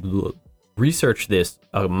researched this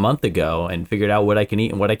a month ago and figured out what I can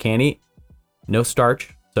eat and what I can't eat. No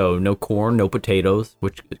starch, so no corn, no potatoes,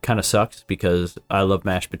 which kind of sucks because I love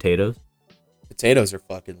mashed potatoes. Potatoes are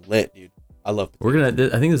fucking lit, dude. I love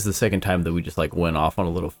potatoes. I think this is the second time that we just like went off on a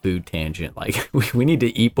little food tangent. Like we need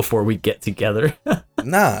to eat before we get together.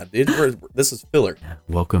 Nah, dude. This is filler.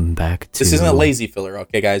 Welcome back to This isn't a lazy filler,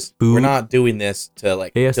 okay, guys? Food. We're not doing this to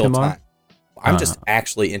like kill ASMR? time. I'm just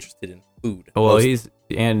actually interested in food. Well, mostly. he's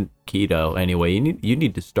and keto anyway. You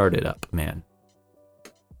need to start it up, man.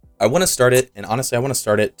 I want to start it, and honestly, I want to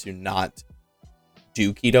start it to not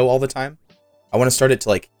do keto all the time. I want to start it to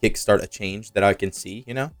like kickstart a change that I can see,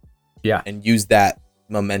 you know, Yeah. and use that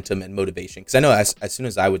momentum and motivation. Because I know as soon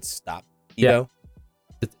as I would stop keto,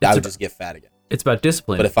 I would just get fat again. It's about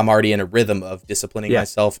discipline. But if I'm already in a rhythm of disciplining Yeah.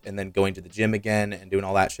 myself and then going to the gym again and doing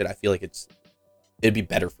all that shit, I feel like it'd be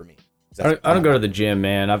better for me. I don't go to the gym,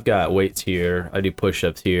 man. I've got weights here. I do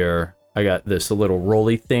push-ups here. I got this little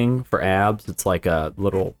rolly thing for abs. It's like a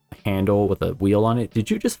little handle with a wheel on it. Did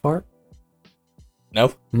you just fart?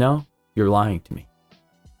 No, No? You're lying to me.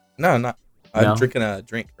 no, not. I'm No? drinking a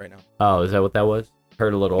drink right now. Oh, is that what that was?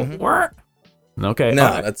 Heard a little. Mhm. "Wart." Okay. No,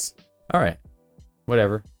 all right. that's All right.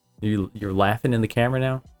 Whatever. You're laughing in the camera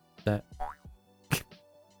now? That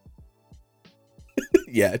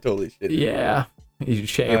yeah, I totally shit. Yeah. You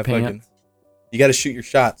shit your pants. You got to shoot your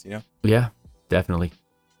shots, you know. Yeah, definitely.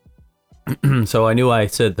 So I knew I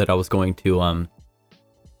said that I was going to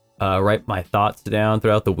write my thoughts down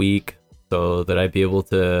throughout the week so that I'd be able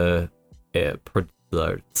to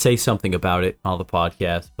say something about it on the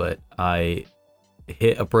podcast, but I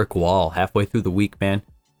hit a brick wall halfway through the week, man.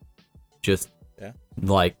 Just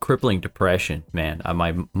like crippling depression, man.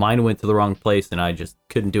 My mind went to the wrong place and I just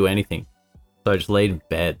couldn't do anything. So I just laid in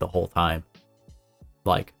bed the whole time.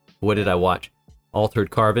 Like, what did I watch?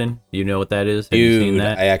 Altered Carbon. You know what that is? Have you seen Dude,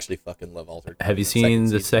 that? I actually fucking love Altered Carbon. Have you seen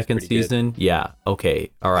the second season's pretty good. season? Yeah.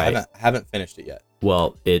 Okay. All right. I haven't finished it yet.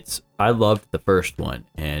 Well, I loved the first one,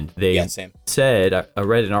 and they Yeah, same. said I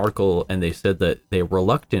read an article, and they said that they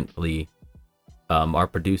reluctantly are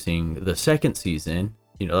producing the second season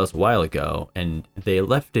that was a while ago, and they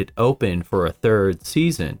left it open for a third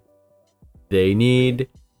season. They need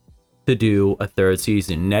to do a third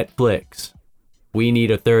season. Netflix, we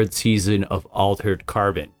need a third season of Altered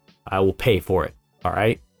Carbon. I will pay for it. All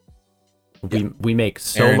right. We make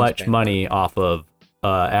so Aaron's much paying. money off of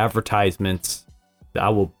advertisements.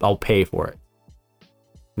 I'll pay for it.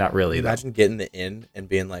 Not really though. Imagine getting the in and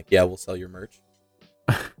being like, yeah, we'll sell your merch.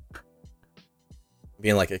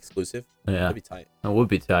 Being like exclusive. Yeah, That'd be tight. it would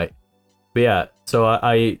be tight. But yeah, so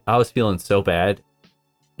I was feeling so bad.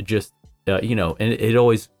 Just and it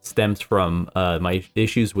always stems from my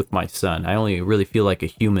issues with my son. I only really feel like a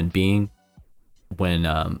human being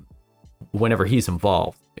whenever he's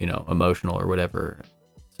involved, emotional or whatever.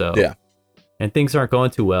 So Yeah. And things aren't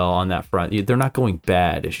going too well on that front. They're not going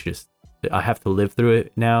bad. It's just I have to live through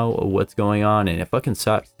it now. What's going on, and it fucking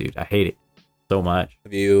sucks, dude. I hate it so much.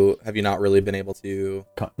 Have you not really been able to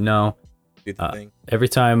No, do the thing? every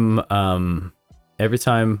time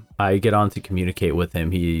I get on to communicate with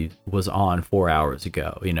him, he was on 4 hours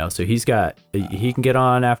ago. So he can get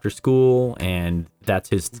on after school, and that's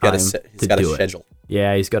his time He's got a do it. schedule.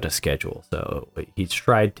 Yeah, he's got a schedule. So he's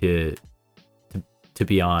tried to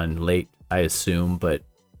be on late, I assume, but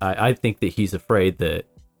I think that he's afraid that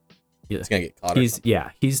He's gonna get caught. or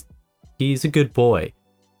something. he's a good boy.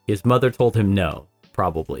 His mother told him no,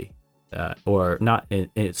 probably, or not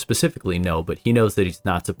specifically no, but he knows that he's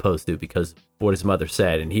not supposed to because of what his mother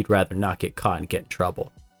said, and he'd rather not get caught and get in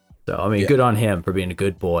trouble. So I mean, Yeah. good on him for being a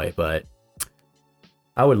good boy, but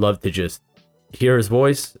I would love to just hear his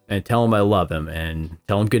voice and tell him I love him and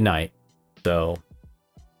tell him good night. So,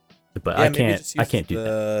 but Yeah, I maybe can't. just I use can't do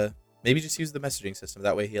that. Maybe just use the messaging system.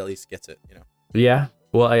 That way he at least gets it. Yeah.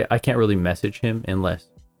 Well, I can't really message him unless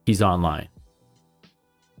he's online.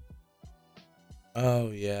 Oh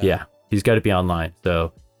yeah. Yeah, he's got to be online.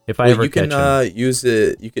 So if I Well, ever you can catch him, use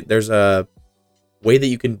it. You can. There's a way that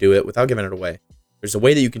you can do it without giving it away. There's a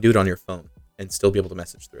way that you can do it on your phone and still be able to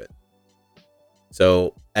message through it.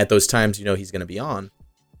 So at those times, he's going to be on,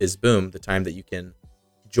 is boom, the time that you can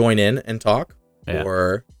join in and talk, Yeah.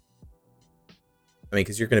 or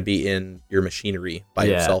because you're going to be in your machinery by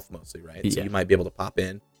Yeah. yourself mostly, right? So Yeah. you might be able to pop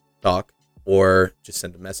in, talk, or just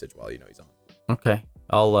send a message while he's on. okay,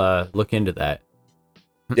 I'll look into that.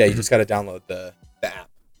 Yeah, you just got to download the app.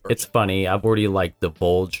 It's funny. I've already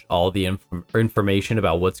divulged all the information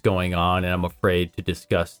about what's going on, and I'm afraid to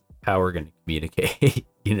discuss how we're going to communicate.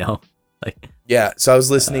 Yeah, so I was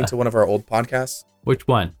listening to one of our old podcasts, Which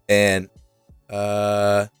one? and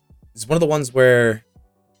it's one of the ones where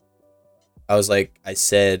I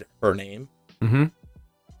said her name. Mm-hmm.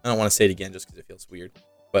 I don't want to say it again just because it feels weird,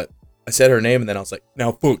 but I said her name, and then I was like,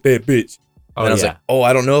 "Now fuck that bitch." Oh And I was yeah. like, "Oh,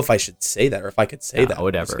 I don't know if I should say that or if I could say Nah, that,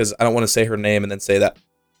 whatever. because I don't want to say her name and then say that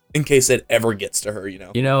in case it ever gets to her. I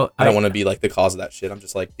don't want to be like the cause of that shit. I'm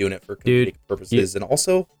just doing it for comedic purposes, and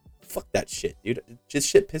also fuck that shit, dude. It just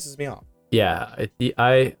shit pisses me off. Yeah,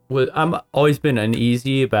 I'm always been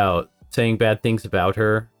uneasy about saying bad things about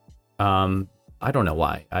her. I don't know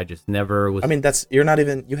why. I just never was. I mean,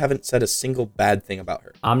 you haven't said a single bad thing about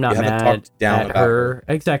her. I'm not you haven't mad talked down at about her.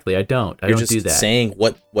 Exactly, I don't. I You're don't just do that. saying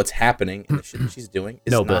what's happening and the shit that she's doing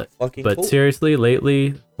is No, not fucking But cool. seriously,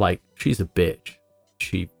 lately, she's a bitch.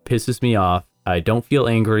 She pisses me off. I don't feel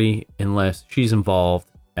angry unless she's involved.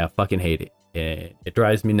 I fucking hate it. It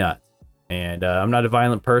drives me nuts. And I'm not a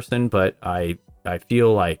violent person, but I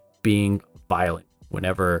feel like being violent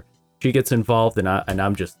whenever she gets involved, and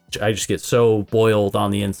I just get so boiled on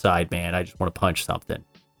the inside, man. I just want to punch something.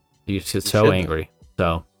 You just get so should. angry.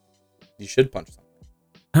 So You should punch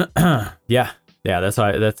something. yeah, that's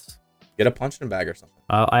Get a punching bag or something.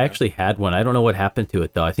 I actually had one. I don't know what happened to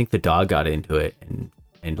it though. I think the dog got into it and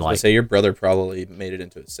I say your brother probably made it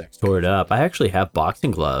into a sex toy. tore it up. I actually have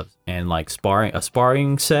boxing gloves and a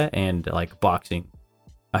sparring set and boxing.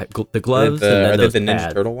 The gloves and then Are they those the Ninja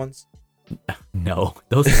pads. Turtle ones? No,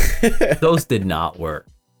 those did not work.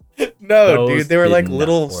 No, Those dude, they were did like not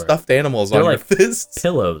little work. stuffed animals They're on your like fists.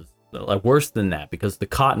 Pillows, worse than that because the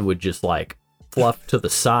cotton would just fluff to the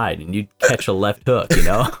side and you'd catch a left hook.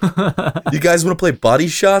 You guys want to play body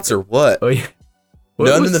shots or what? Oh yeah.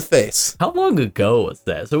 None in the face. How long ago was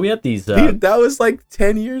that? So we had these. Dude, that was like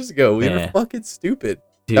 10 years ago. We were Yeah. fucking stupid.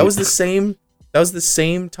 Dude. That was the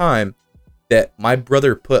same time that my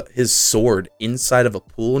brother put his sword inside of a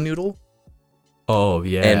pool noodle. Oh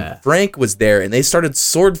yeah. And Frank was there, and they started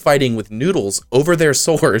sword fighting with noodles over their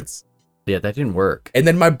swords. Yeah, that didn't work. And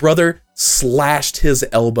then my brother slashed his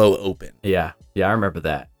elbow open. Yeah, I remember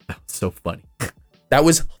that. That was so funny. That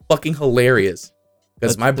was fucking hilarious.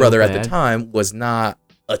 Because That's my so brother at the bad. time was not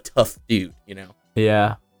a tough dude,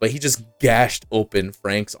 Yeah. but he just gashed open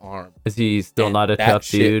Frank's arm. Is he still And not a that tough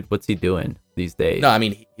shit- dude? What's he doing these days? No, I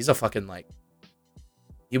mean he's a fucking like.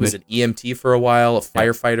 He was an EMT for a while, a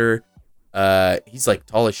firefighter. He's like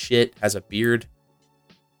tall as shit, has a beard,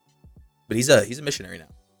 but he's a missionary now.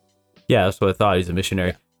 Yeah, that's what I thought. He's a missionary.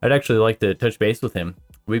 Yeah. I'd actually like to touch base with him.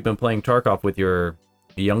 We've been playing Tarkov with your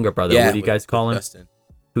younger brother. Yeah, What do you guys call him? Dustin.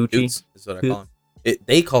 Poochie? Poots is what I call him.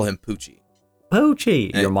 They call him Poochie.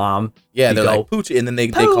 Poochie. And- Your mom. Yeah, You they're go, like Poochie, and then they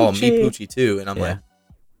call me Poochie. Poochie too, and I'm Yeah. like,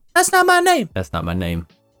 that's not my name. That's not my name.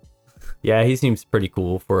 Yeah, he seems pretty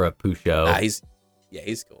cool for a Pusho. Nah, he's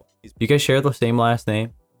cool. He's You guys share the same last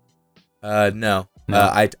name? no.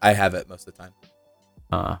 No. I have it most of the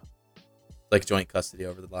time. Like joint custody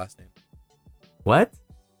over the last name. What?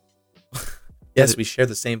 Yes, it- we share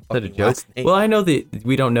the same Is that a fucking joke? last name. Well, I know that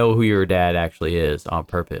we don't know who your dad actually is on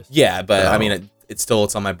purpose. Yeah, but I Oh. mean, it's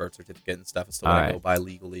on my birth certificate and stuff. It's still what I Alright. go by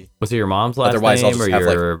legally. Was it your mom's last Otherwise, I'll name just or have,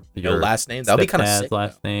 like, your No last name. That would be kind of stepdad's sick.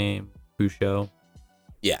 last though. name? Pusho?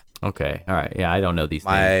 Yeah. Okay. All right. Yeah, I don't know these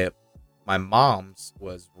names. My mom's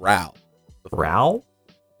was Rao. Rao?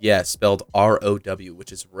 Yeah, spelled ROW,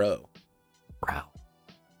 which is row. Rao.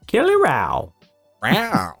 Kelly Rao.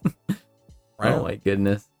 Rao. Oh my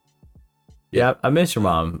goodness. Yeah, I miss your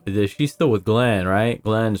mom. She's still with Glenn, right?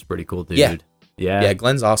 Glenn's pretty cool dude. Yeah. Yeah. Yeah,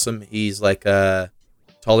 Glenn's awesome. He's like a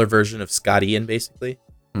taller version of Scott Ian, basically.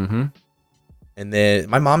 Mm-hmm. And then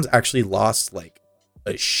my mom's actually lost like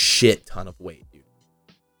a shit ton of weight, dude.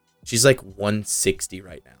 She's like 160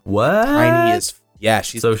 right now. What? Tiny as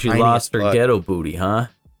she's So she tiny lost as her fuck. ghetto booty, huh?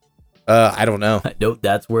 I don't know. Nope,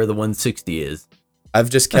 that's where the 160 is. I've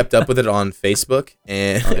just kept up with it on Facebook,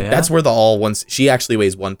 and Oh, yeah? that's where the all ones. She actually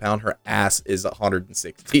weighs 1 pound. Her ass is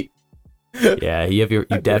 160. Yeah, you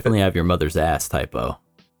definitely have your mother's ass typo.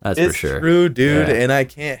 That's for It's sure. true, dude, Yeah. and I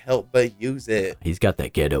can't help but use it. He's got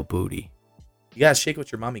that ghetto booty. You gotta shake what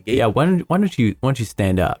your mommy gave. Yeah, you. why don't you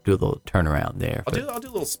stand up, do a little turnaround there? I'll do a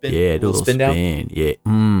little spin. Yeah, do a little spin down. Yeah.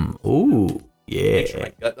 Ooh. Make sure Yeah.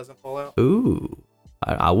 my gut doesn't fall out. Ooh.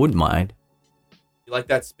 I wouldn't mind. You like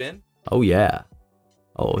that spin? Oh yeah.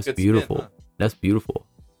 Oh, it's Good beautiful. spin, huh? That's beautiful.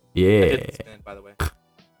 I Yeah. did the spin, by the way.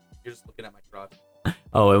 You're just looking at my crotch.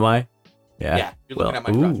 Oh, am I? Yeah. Yeah, you're looking at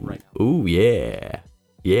my crotch right now. Ooh, yeah.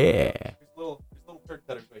 Yeah. There's little turd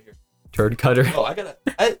cutters right here. Turd cutter. Oh,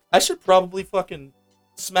 I should probably fucking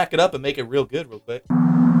smack it up and make it real good real quick.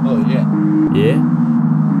 Oh yeah.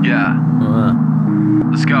 Yeah. Yeah,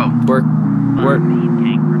 let's go. Work. Work. Mean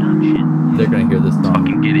Gang Production. They're gonna hear this song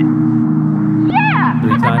Fucking get it.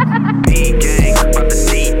 3 times. Mean gang, about the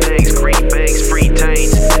D things, green bangs, free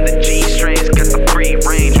taints, and the G strings got the free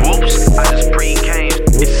range. Whoops, I just pre-came.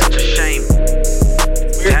 It's such a shame.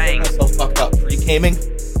 It's weird Dang. getting myself fucked up pre-caming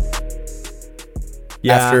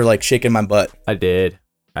Yeah. after like shaking my butt. I did.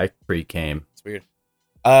 I pre-came. It's weird.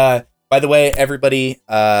 By the way, everybody,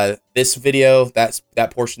 this video,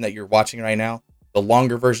 that portion that you're watching right now, the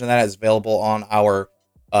longer version of that is available on our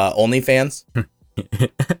OnlyFans.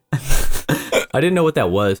 I didn't know what that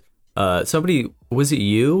was. Somebody, was it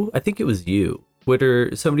you? I think it was you.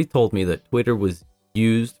 Twitter, somebody told me that Twitter was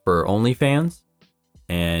used for OnlyFans,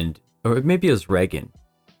 or maybe it was Reagan.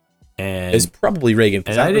 And It's probably Reagan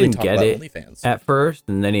because and I I don't really didn't talk get about it OnlyFans. at first,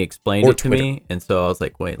 and then he explained Or it to Twitter. me, and so I was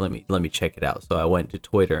like, wait, let me check it out. So I went to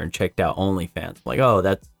Twitter and checked out OnlyFans. I'm like, oh,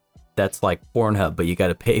 that's like Pornhub, but you got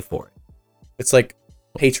to pay for it. It's like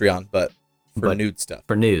Patreon, but for But- nude stuff.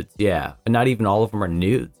 For nudes, yeah. And not even all of them are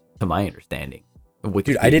nudes, to my understanding.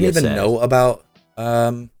 Dude, I didn't Wikipedia even says. know about.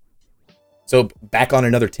 So back on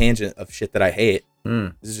another tangent of shit that I hate.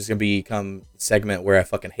 Mm, This is just gonna become a segment where I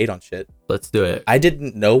fucking hate on shit. let's do it. I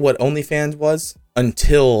didn't know what OnlyFans was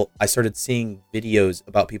until I started seeing videos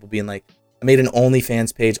about people being like, I made an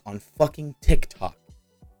OnlyFans page on fucking TikTok.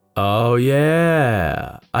 Oh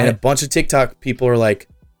yeah, And a bunch of TikTok people are like,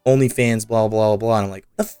 OnlyFans, blah, blah, blah. And I'm like,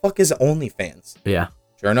 what the fuck is OnlyFans? yeah.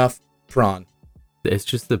 Sure enough, prawn. It's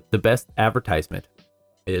just the best advertisement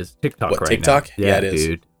is TikTok What, right TikTok? now. Yeah, it is.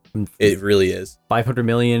 Dude. It really is. 500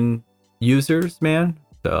 million users, man.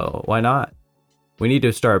 So why not? We need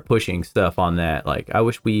to start pushing stuff on that. Like, I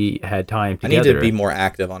wish we had time I need together. to be more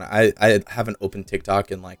active on it. I haven't opened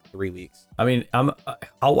TikTok in like 3 weeks. I mean,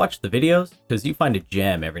 I'll watch the videos because you find a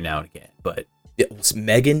gem every now and again. But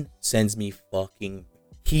Megan sends me fucking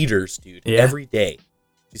heaters, dude. Yeah. Every day.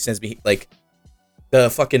 She sends me like the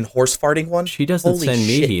fucking horse farting one. she doesn't Holy send me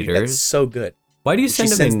shit, dude, heaters. that's so good. Why do you She send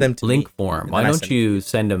them sends in them to link me, form? and Why then I don't send you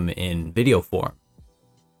send them in video form?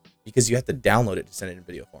 Because you have to download it to send it in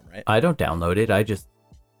video form, right? I don't download it. I just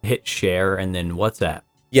hit share and then WhatsApp.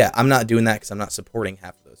 Yeah, I'm not doing that because I'm not supporting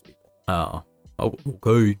half of those people. Oh,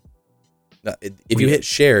 okay. No, if you hit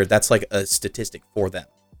share, that's like a statistic for them.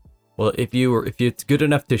 Well, if it's good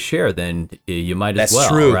enough to share, then you might as That's well,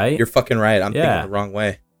 true. right? You're fucking right. I'm Yeah. thinking the wrong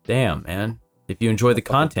way. Damn, man. If you enjoy the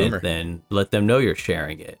fucking content, boomer. then let them know you're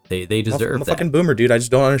sharing it. They deserve I'm a that. fucking boomer, dude. I just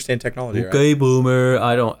don't understand technology. Right? Okay, boomer.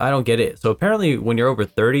 I don't get it. So apparently, when you're over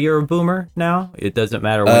 30, you're a boomer now. It doesn't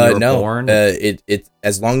matter when you were no. born. It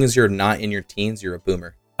as long as you're not in your teens, you're a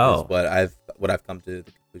boomer. Oh. Is what I've come to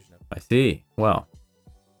the conclusion of. I see. Well,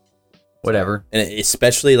 whatever. And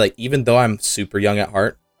especially like even though I'm super young at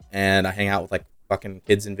heart and I hang out with like fucking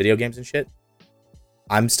kids in video games and shit,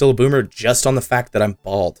 I'm still a boomer just on the fact that I'm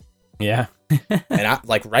bald. Yeah. And I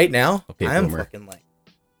like right now, Okay, I am boomer. fucking like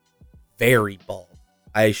very bald.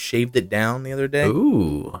 I shaved it down the other day,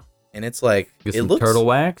 Ooh. and it's like Get it some looks turtle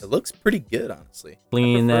wax. It looks pretty good, honestly.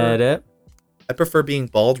 Clean that up. I prefer being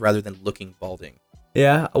bald rather than looking balding.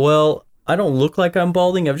 Yeah. Well, I don't look like I'm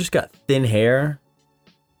balding. I've just got thin hair.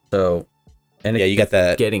 So, and Yeah, you got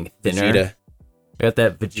that getting thinner. Vegeta. I got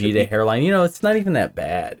that Vegeta hairline. You know, it's not even that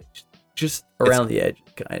bad. It's just around the edge,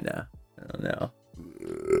 kind of. I don't know.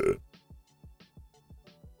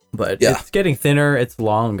 But Yeah. it's getting thinner. It's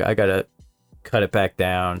long. I gotta cut it back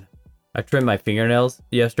down. I trimmed my fingernails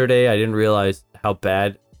yesterday. I didn't realize how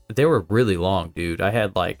bad they were. Really long, dude. I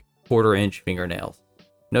had like 1/4-inch fingernails.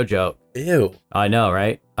 No joke. Ew. I know,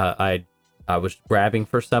 right? I was grabbing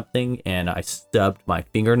for something and I stubbed my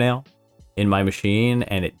fingernail in my machine,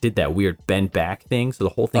 and it did that weird bend back thing. So the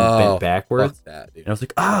whole thing bent backwards. Fuck that, dude. And I was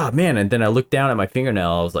like, man. And then I looked down at my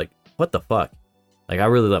fingernail. I was like, what the fuck? Like, I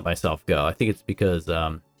really let myself go. I think it's because,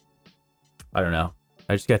 I don't know.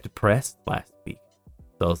 I just got depressed last week.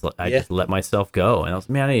 So I was like, I just let myself go. And I was,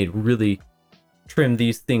 man, I need to really trim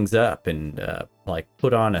these things up and, like,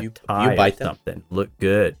 put on a tie or bite them? something. Look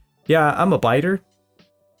good. Yeah, I'm a biter.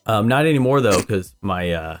 Not anymore, though, because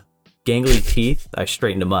my gangly teeth, I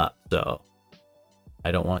straightened them up. So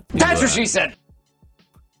I don't want to. That's what she said.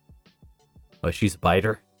 Oh, she's a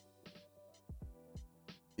biter?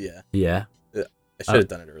 Yeah. Yeah. I should have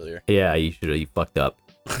done it earlier. Yeah, you should have. You fucked up.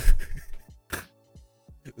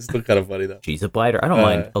 It's still kind of funny though. She's a biter. I don't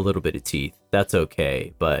mind a little bit of teeth. That's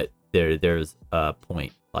okay. But there's a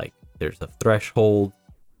point. Like, there's a threshold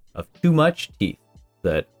of too much teeth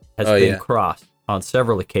that has been crossed on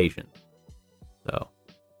several occasions. So,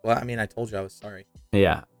 Well, I mean, I told you I was sorry.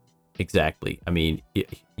 yeah, exactly. I mean,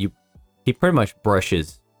 he pretty much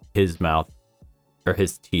brushes his mouth or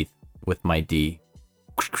his teeth with my D,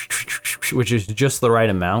 which is just the right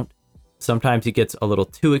amount. Sometimes he gets a little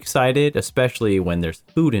too excited, especially when there's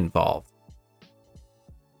food involved.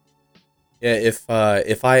 Yeah, if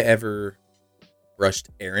I ever brushed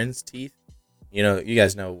Aaron's teeth, you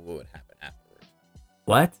guys know what would happen afterwards.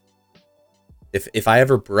 What? If I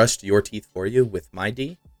ever brushed your teeth for you with my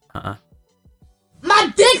D, My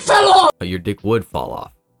dick fell off. Your dick would fall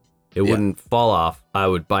off. It wouldn't fall off. I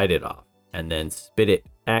would bite it off and then spit it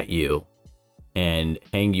at you and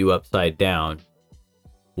hang you upside down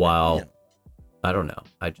while I don't know.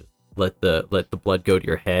 I just let the blood go to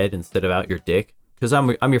your head instead of out your dick, because I'm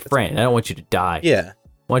your friend. I don't want you to die. yeah, I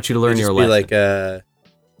want you to learn it'd your just be lesson.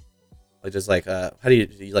 how do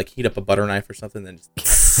you like heat up a butter knife or something, then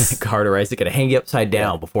just Cauterize it. Gotta hang you upside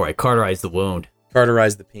down before I cauterize the wound.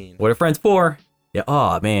 cauterize the peen. What are friends for? Yeah.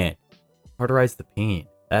 Oh man, cauterize the peen.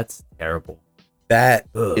 That's terrible. That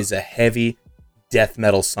Ugh. is a heavy death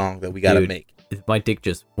metal song that we gotta Dude. make. My dick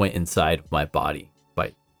just went inside of my body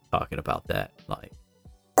by talking about that. Like,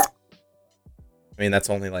 I mean, that's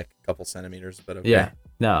only like a couple centimeters, but okay. yeah.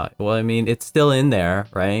 No. Well, I mean, it's still in there,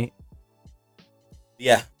 right?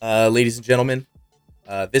 Yeah, ladies and gentlemen,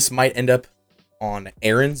 this might end up on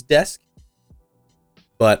Aaron's desk,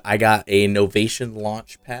 but I got a Novation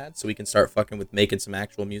launch pad, so we can start fucking with making some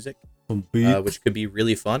actual music, which could be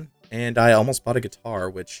really fun. And I almost bought a guitar,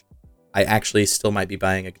 which I actually still might be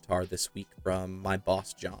buying a guitar this week from my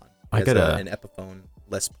boss, John. He I has got an Epiphone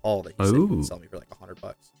Les Paul that he said he Ooh. can sell me for like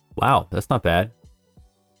 $100. Wow, that's not bad.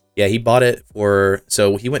 Yeah, he bought it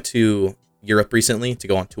so he went to Europe recently to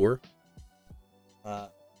go on tour.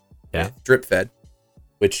 With DripFed,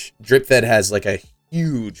 which DripFed has like a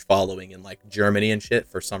huge following in like Germany and shit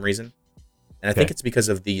for some reason. And I think it's because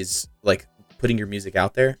of these, like, putting your music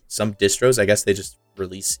out there. Some distros, I guess they just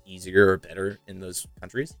release easier or better in those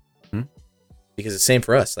countries. Because it's the same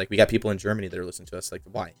for us. Like, we got people in Germany that are listening to us. Like,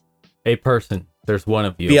 why? A person. There's one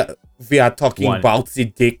of you. We are talking One. about the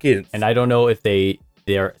Dickens. And I don't know if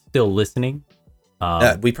they're still listening.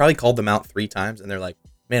 We probably called them out 3 times, and they're like,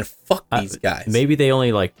 man, fuck these guys. Maybe they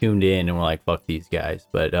only like tuned in and were like, fuck these guys.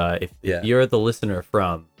 But if you're the listener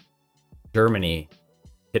from Germany,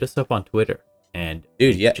 hit us up on Twitter. And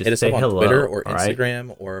Dude, yeah, just hit us say up on hello, Twitter or all right?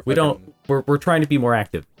 Instagram or We don't. We're trying to be more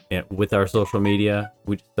active. with our social media,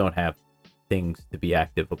 we just don't have things to be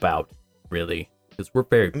active about, really, because we're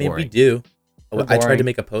very I mean, boring. we do. We're I tried boring. to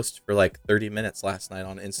make a post for like 30 minutes last night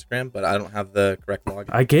on Instagram, but I don't have the correct login.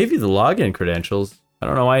 I gave you the login credentials. I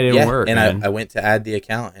don't know why it didn't work. And man. I went to add the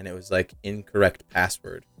account, and it was like incorrect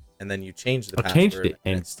password. And then you changed the I password, changed it,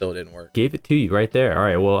 and and it still didn't work. Gave it to you right there. All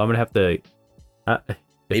right. Well, I'm gonna have to.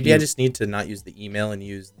 Maybe I just need to not use the email and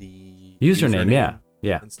use the username.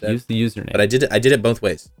 Yeah. instead. Use the username. But I did it both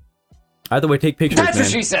ways. Either way, take pictures. That's man.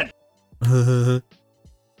 what she said.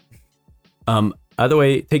 Either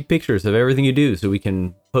way, take pictures of everything you do so we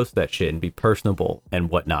can post that shit and be personable and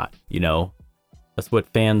whatnot. You know, that's what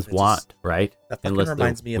fans want, right? That fucking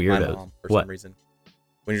reminds me of my mom for What? some reason.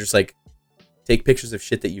 When you're just like, take pictures of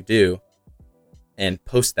shit that you do and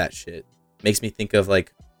post that shit. Makes me think of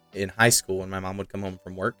like in high school when my mom would come home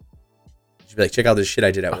from work. She'd be like, check out this shit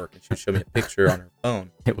I did at work. And she would show me a picture on her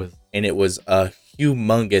phone. It was And it was a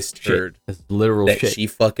humongous turd shit. It's literal that shit. she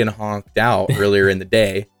fucking honked out earlier in the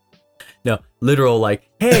day. No, literal like,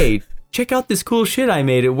 hey, check out this cool shit I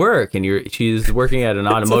made at work. And she's working at an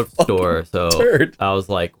automotive fucking store. So turd. I was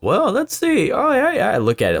like, well, let's see. Oh, yeah. I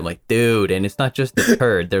look at it. I'm like, dude. And it's not just a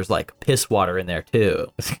turd. There's like piss water in there too.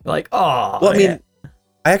 Like, oh, Well, I man. mean,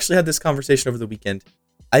 I actually had this conversation over the weekend.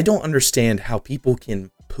 I don't understand how people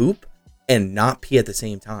can poop and not pee at the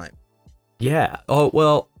same time. Yeah. Oh,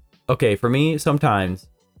 well, okay. For me, sometimes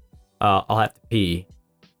I'll have to pee.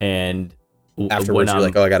 And Afterwards, you're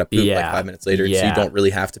like, oh, I got to poop like yeah, 5 minutes later. So yeah. you don't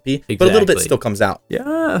really have to pee. But a little bit Exactly. still comes out.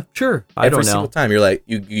 yeah, sure. I Every don't single know. time. You're like,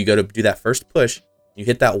 you go to do that first push. You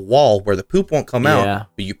hit that wall where the poop won't come Yeah. out.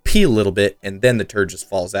 But you pee a little bit and then the turd just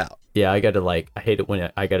falls out. Yeah, I hate it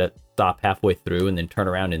when I gotta stop halfway through and then turn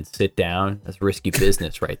around and sit down. That's risky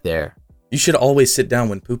business right there. You should always sit down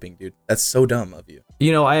when pooping, dude. That's so dumb of you.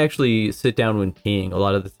 You know, I actually sit down when peeing a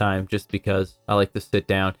lot of the time just because I like to sit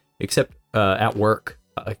down, except at work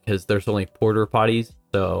because there's only porta potties.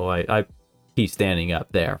 So I pee standing up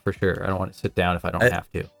there for sure. I don't want to sit down if I don't have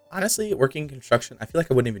to. Honestly, working construction, I feel like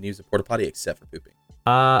I wouldn't even use a porta potty except for pooping.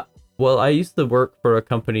 Well, I used to work for a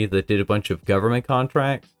company that did a bunch of government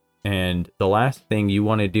contracts, and the last thing you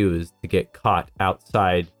want to do is to get caught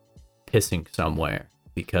outside pissing somewhere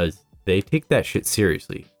because they take that shit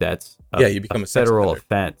seriously. That's You become a sex federal offender.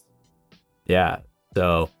 offense. Yeah.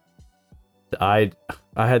 So I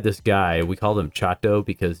had this guy, we called him Chato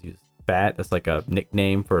because he was fat. That's like a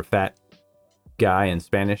nickname for a fat guy in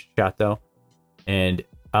Spanish, Chato. And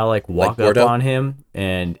I walk up Gordo? on him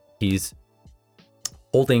and he's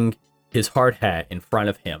holding his hard hat in front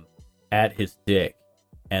of him at his dick.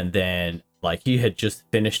 And then he had just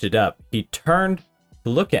finished it up. He turned to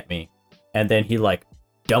look at me and then he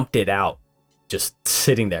dumped it out just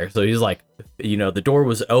sitting there. So he's the door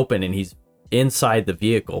was open and he's inside the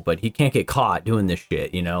vehicle, but he can't get caught doing this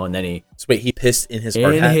shit, and then So wait, he pissed in his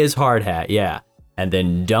hard hat? his hard hat, yeah, and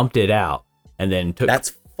then dumped it out and then took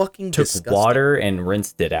That's fucking disgusting. water and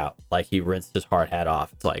rinsed it out. Like he rinsed his hard hat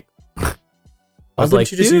off. It's like I Why was wouldn't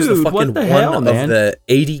like, you just use the dude, fucking what the one hell, of man? the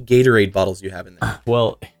 80 Gatorade bottles you have in there?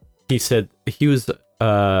 Well, he said he was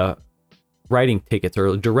writing tickets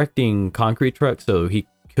or directing concrete trucks, so he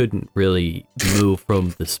couldn't really move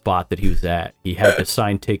from the spot that he was at. He had to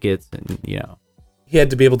sign tickets and He had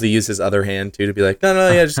to be able to use his other hand too to be like,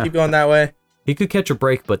 no, just keep going that way. he could catch a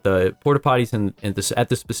break, but the porta potties at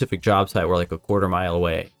the specific job site were like a quarter mile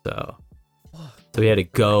away. So he had to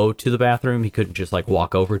go to the bathroom. He couldn't just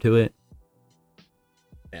walk over to it.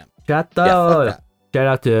 Damn. Chato. Yeah, fuck that. Shout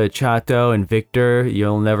out to Chato and Victor.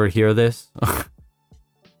 You'll never hear this.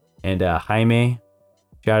 And Jaime,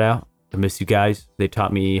 shout out. I miss you guys. They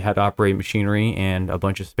taught me how to operate machinery and a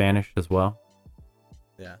bunch of Spanish as well.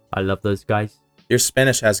 Yeah. I love those guys. Your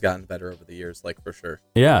Spanish has gotten better over the years, for sure.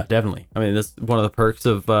 Yeah, definitely. I mean, that's one of the perks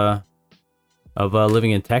of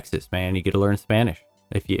living in Texas, man. You get to learn Spanish.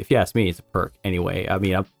 If you ask me, it's a perk. Anyway, I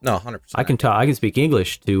mean, No, 100%. I can speak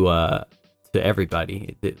English to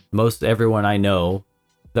everybody. Most everyone I know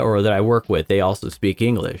that I work with, they also speak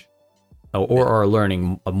English, or are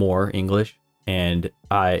learning more English. And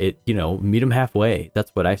meet them halfway.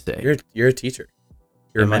 That's what I say. You're a teacher.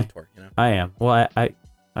 You're Am a I? mentor. I am. Well,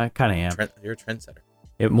 I kind of am. You're a trendsetter.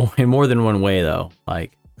 In more than one way, though.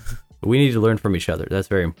 We need to learn from each other. That's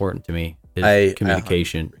very important to me. Is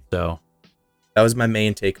communication. So That was my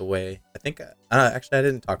main takeaway. I think actually I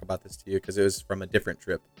didn't talk about this to you because it was from a different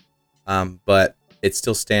trip. But it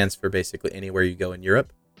still stands for basically anywhere you go in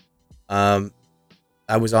Europe. I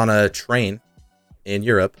was on a train in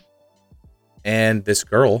Europe, and this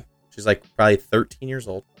girl, she's probably 13 years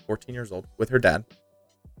old, 14 years old, with her dad,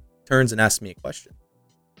 turns and asks me a question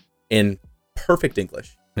in perfect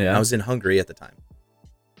English. yeah. I was in Hungary at the time.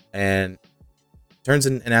 and turns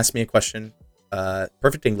in and asks me a question,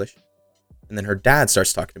 perfect English. And then her dad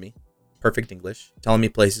starts talking to me, perfect English, telling me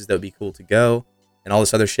places that would be cool to go and all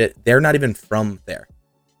this other shit. They're not even from there.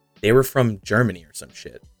 They were from Germany or some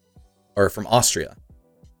shit. Or from Austria.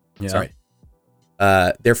 Yeah. Sorry.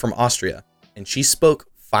 They're from Austria. And she spoke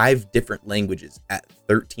 5 different languages at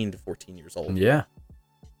 13 to 14 years old. Yeah.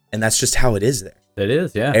 And that's just how it is there. It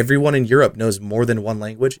is, yeah. Everyone in Europe knows more than one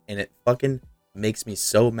language, and it fucking makes me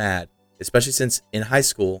so mad. Especially since in high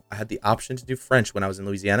school, I had the option to do French when I was in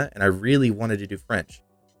Louisiana, and I really wanted to do French.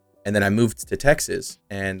 And then I moved to Texas,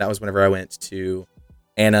 and that was whenever I went to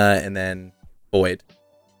Anna and then Boyd.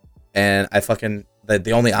 And I fucking,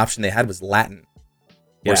 the only option they had was Latin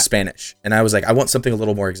or Spanish. And I was like, I want something a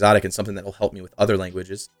little more exotic and something that will help me with other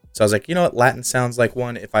languages. So I was like, you know what? Latin sounds like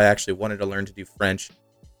one. If I actually wanted to learn to do French,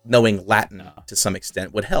 knowing Latin to some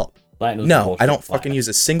extent would help. Latin was No, bullshit I don't class. fucking use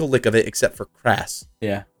a single lick of it except for crass.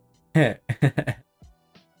 Yeah.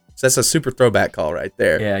 So that's a super throwback call right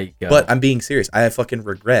there. Yeah, you go. But I'm being serious. I fucking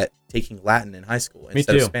regret taking Latin in high school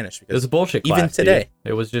instead of Spanish It was because a bullshit class. even today,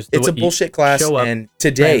 dude. It was just it's a bullshit class. show up, And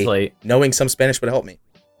today, translate. knowing some Spanish would help me.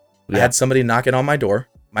 I had somebody knocking on my door.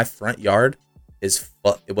 My front yard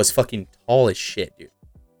it was fucking tall as shit, dude.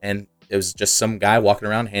 And it was just some guy walking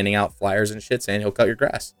around handing out flyers and shit saying he'll cut your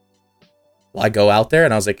grass. Well, I go out there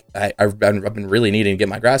and I was like, I've been really needing to get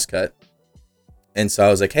my grass cut. And so I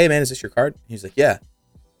was like, hey man, is this your card? He's like, yeah.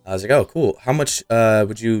 I was like, oh, cool. How much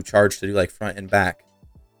would you charge to do like front and back?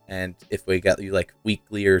 And if we got you like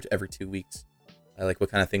weekly or every 2 weeks, like what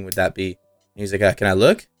kind of thing would that be? And he's like, can I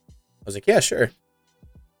look? I was like, yeah, sure.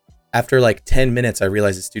 After like 10 minutes, I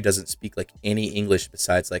realized this dude doesn't speak like any English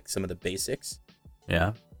besides like some of the basics.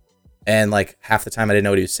 Yeah. And like half the time I didn't know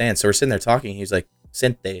what he was saying. So we're sitting there talking. He's like,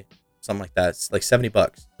 Sente, something like that. It's like $70.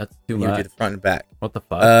 That's too And he would do much. the front and back. What the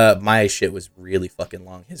fuck? My shit was really fucking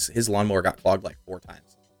long. His lawnmower got clogged like 4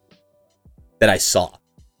 times that I saw.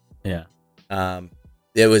 Yeah.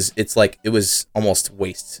 It was almost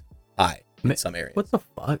waist high in some areas. What the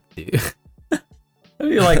fuck, dude?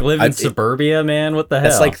 You like live in suburbia, man? What the hell?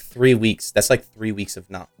 That's like 3 weeks. That's like 3 weeks of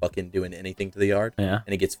not fucking doing anything to the yard. Yeah.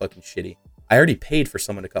 And it gets fucking shitty. I already paid for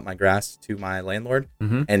someone to cut my grass to my landlord.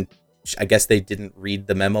 Mm-hmm. And I guess they didn't read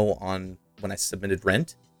the memo on when I submitted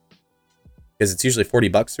rent. Because it's usually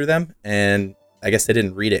 $40 through them. And I guess they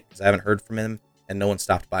didn't read it because I haven't heard from him. And no one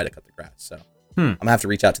stopped by to cut the grass. So I'm going to have to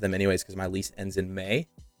reach out to them anyways because my lease ends in May.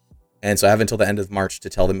 And so I have until the end of March to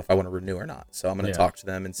tell them if I want to renew or not. So I'm going to talk to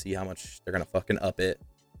them and see how much they're going to fucking up it.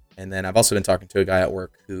 And then I've also been talking to a guy at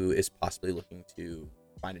work who is possibly looking to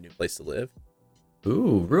find a new place to live.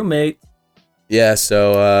 Ooh, roommate. Yeah,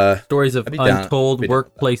 so Stories of I'd be down- untold be down with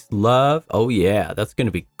workplace love. Oh yeah, that's gonna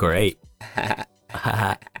be great.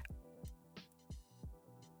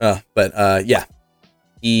 yeah.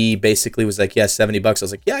 He basically was like, yeah, $70. I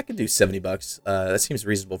was like, yeah, I could do $70. That seems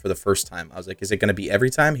reasonable for the first time. I was like, is it going to be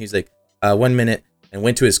every time? He's like, 1 minute, and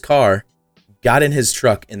went to his car, got in his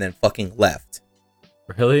truck, and then fucking left.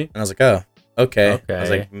 Really? And I was like, oh, okay. Okay. I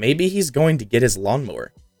was like, maybe he's going to get his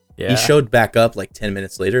lawnmower. Yeah. He showed back up like 10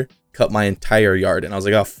 minutes later, cut my entire yard. And I was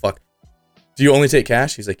like, oh, fuck. Do you only take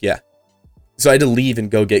cash? He's like, yeah. So I had to leave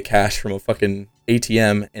and go get cash from a fucking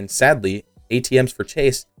ATM. And sadly, ATMs for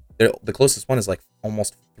Chase, the closest one is like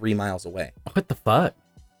almost 3 miles away. What the fuck?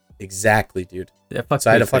 Exactly, dude. Yeah, fuck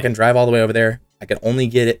So I had to Chase, fucking man. drive all the way over there. I could only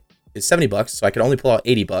get it's $70, so I could only pull out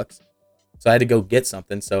 $80. So I had to go get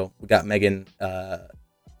something. So we got Megan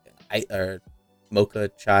mocha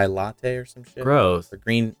chai latte or some shit. Gross. Or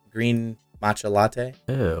green matcha latte.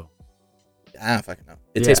 Ew. I don't fucking know.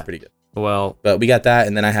 It Yeah. tastes pretty good. Well, But we got that,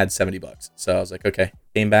 and then I had $70. So I was like, okay.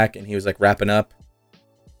 Came back, and he was like wrapping up,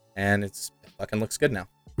 and it fucking looks good now.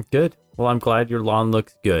 good. Well, I'm glad your lawn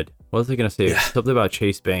looks good. What was I gonna say? Yeah. Something about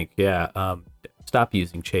Chase Bank. Yeah. Stop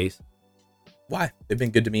using Chase. Why? They've been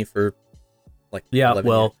good to me for like Yeah. 11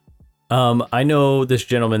 Well, years. I know this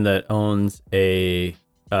gentleman that owns a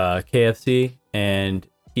KFC, and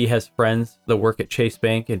he has friends that work at Chase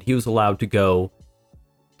Bank, and he was allowed to go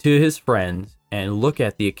to his friends and look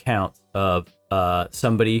at the accounts of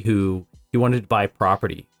somebody who he wanted to buy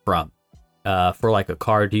property from for like a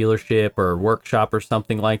car dealership or workshop or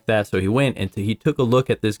something like that. So he went and he took a look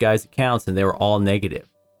at this guy's accounts, and they were all negative.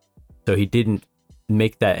 So he didn't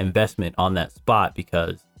make that investment on that spot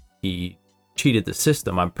because he cheated the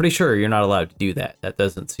system. I'm pretty sure you're not allowed to do that. That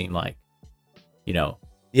doesn't seem like,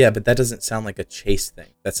 Yeah, but that doesn't sound like a Chase thing.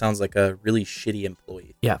 That sounds like a really shitty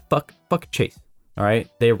employee. yeah, fuck Chase. All right,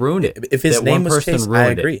 they ruined it. If his That name one was person Chase, I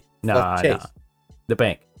ruined it. agree. Nah, Fuck Chase. nah. The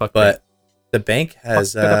bank. Fuck But Chase. the bank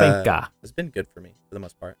has Fuck the bank. has been good for me for the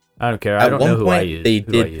most part. I don't care. I At don't one know who I point, use. they who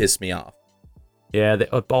I did use. piss me off. Yeah,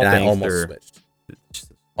 all and I banks almost are switched.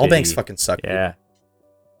 All banks shitty. fucking suck. Dude. Yeah,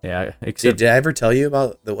 yeah. Dude, Except did I ever tell you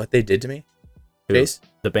about what they did to me, who? Chase?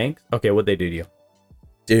 The banks. Okay, what they do to you?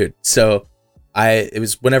 Dude, so it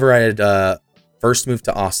was whenever I had first moved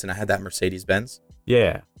to Austin, I had that Mercedes Benz,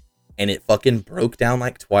 Yeah. and it fucking broke down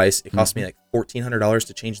like twice. It cost Mm-hmm. me like $1,400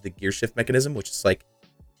 to change the gear shift mechanism, which is like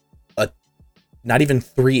a not even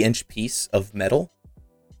 3-inch piece of metal,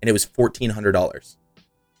 and it was $1,400.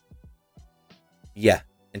 Yeah,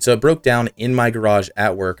 and so it broke down in my garage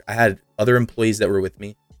at work. I had other employees that were with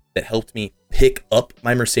me that helped me pick up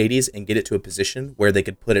my Mercedes and get it to a position where they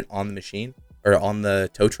could put it on the machine or on the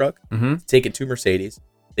tow truck, Mm-hmm. take it to Mercedes.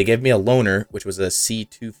 They gave me a loaner, which was a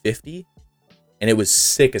C250, and it was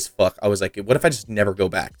sick as fuck. I was like, what if I just never go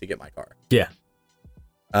back to get my car? Yeah.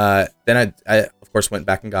 Then I of course went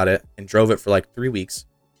back and got it and drove it for like 3 weeks,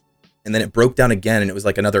 and then it broke down again, and it was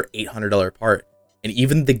like another $800 part. And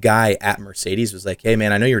even the guy at Mercedes was like, hey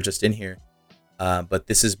man, I know you were just in here, but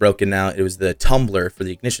this is broken now. It was the tumbler for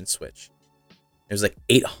the ignition switch. It was like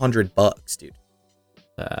 $800, dude.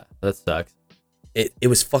 That sucks. It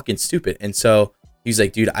was fucking stupid. And so he's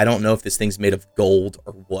like, dude, I don't know if this thing's made of gold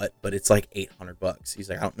or what, but it's like $800. He's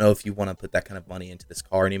like, I don't know if you want to put that kind of money into this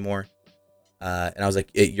car anymore. And I was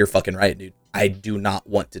like, you're fucking right, dude. I do not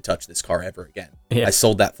want to touch this car ever again. Yeah. I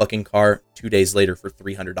sold that fucking car 2 days later for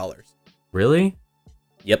 $300. Really?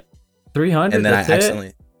 Yep. 300. And then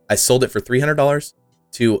That's I sold it for $300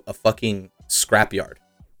 to a fucking scrapyard.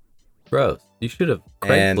 Gross. You should have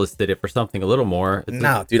And- Craigslisted it for something a little more.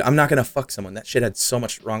 No, dude, I'm not gonna fuck someone. That shit had so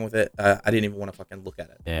much wrong with it. I didn't even want to fucking look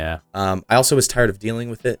at it. Yeah. I also was tired of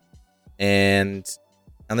dealing with it, and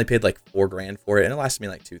I only paid like $4,000 for it, and it lasted me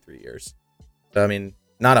like 2-3 years. So I mean,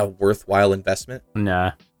 not a worthwhile investment.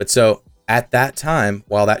 Nah. But so at that time,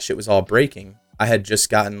 while that shit was all breaking, I had just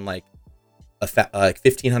gotten like like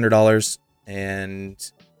 $1,500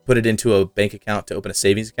 and put it into a bank account to open a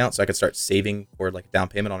savings account so I could start saving for like a down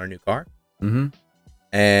payment on a new car. Mm-hmm.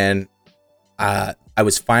 And I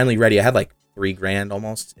was finally ready. I had like $3,000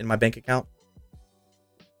 almost in my bank account.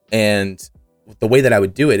 And the way that I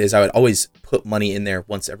would do it is I would always put money in there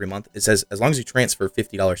once every month. It says, as long as you transfer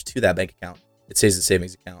 $50 to that bank account, it stays in the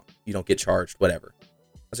savings account. You don't get charged, whatever. I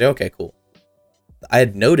was like, okay, cool. I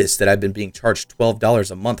had noticed that I'd been being charged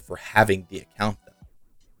 $12 a month for having the account though.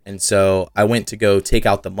 And so I went to go take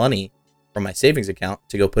out the money from my savings account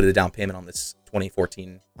to go put a down payment on this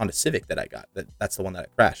 2014 Honda Civic that I got. That's the one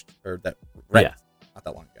that crashed or that wrecked not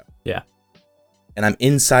that long ago. Yeah. And I'm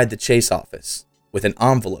inside the Chase office with an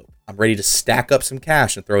envelope. I'm ready to stack up some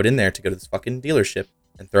cash and throw it in there to go to this fucking dealership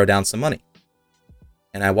and throw down some money.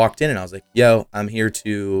 And I walked in and I was like, yo, I'm here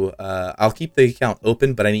to, I'll keep the account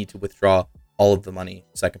open, but I need to withdraw all of the money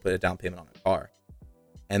so I can put a down payment on a car.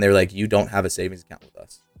 And they were like, you don't have a savings account with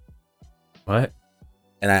us. What?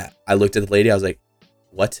 And I looked at the lady. I was like,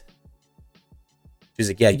 what? She's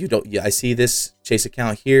like, yeah, you don't. Yeah, I see this Chase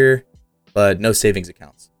account here, but no savings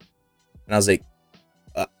accounts. And I was like,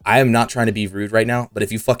 I am not trying to be rude right now, but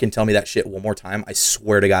if you fucking tell me that shit one more time, I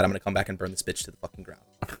swear to God, I'm going to come back and burn this bitch to the fucking ground.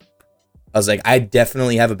 I was like, I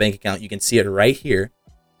definitely have a bank account. You can see it right here.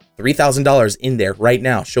 $3,000 in there right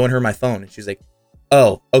now, showing her my phone. And she's like,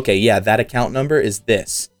 oh, okay, yeah, that account number is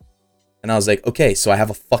this. And I was like, okay, so I have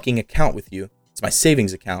a fucking account with you. It's my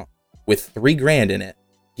savings account with $3,000 in it.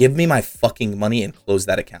 Give me my fucking money and close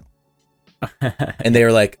that account. And they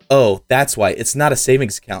were like, oh, that's why. It's not a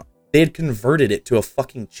savings account. They had converted it to a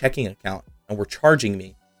fucking checking account and were charging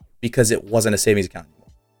me because it wasn't a savings account anymore.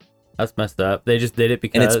 That's messed up. They just did it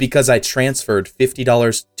because... And it's because I transferred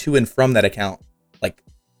 $50 to and from that account. Like,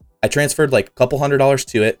 I transferred like a couple $100s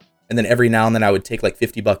to it, and then every now and then I would take like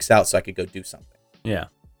 $50 out so I could go do something. Yeah.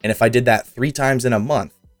 And if I did that 3 times in a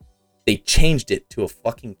month, they changed it to a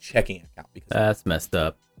fucking checking account. Because That's messed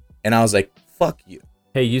up. And I was like, fuck you.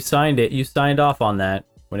 Hey, you signed it. You signed off on that.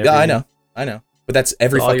 Whenever Yeah, I know. But that's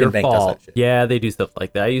every it's all your fucking bank does fault. that shit. Yeah, they do stuff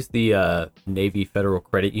like that. I use the Navy Federal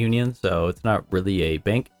Credit Union, so it's not really a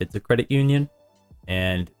bank. It's a credit union.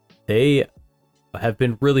 And they have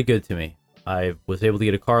been really good to me. I was able to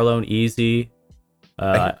get a car loan easy.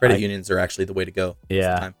 I think credit unions are actually the way to go. most of the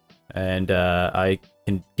Yeah. time. And I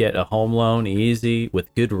can get a home loan easy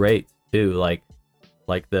with good rates too. Like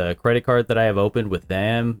the credit card that I have opened with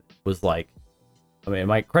them was like, I mean,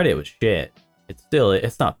 my credit was shit.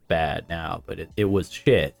 It's not bad now, but it was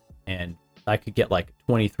shit. And I could get like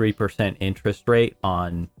 23% interest rate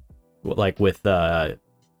on like with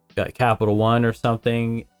Capital One or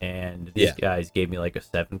something. And these guys gave me like a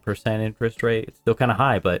 7% interest rate. It's still kind of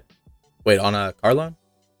high, but Wait, on a car loan?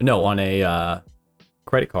 no, on a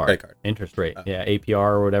credit card Credit card. interest rate. Oh. Yeah, APR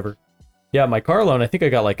or whatever. Yeah, my car loan, I think I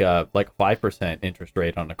got like a 5% interest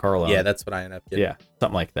rate on the car loan. Yeah, that's what I ended up getting. Yeah,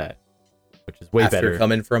 something like that, which is way After better.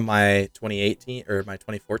 coming from my 2018 or my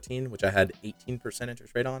 2014, which I had 18%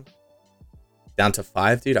 interest rate on, down to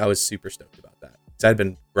 5, dude, I was super stoked about that. Because I'd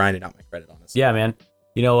been grinding out my credit, honestly. Yeah, man.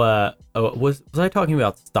 You know, was I talking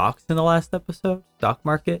about stocks in the last episode? Stock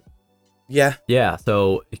market? Yeah. Yeah.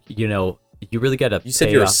 So you know, you really got to. You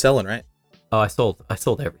said you were selling, right? Oh, I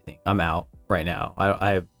sold everything. I'm out right now.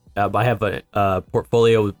 I have a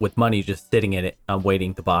portfolio with money just sitting in it. I'm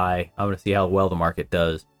waiting to buy. I'm gonna see how well the market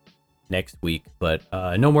does next week. But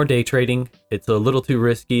no more day trading. It's a little too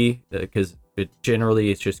risky because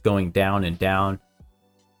it's just going down and down.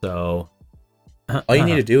 So all you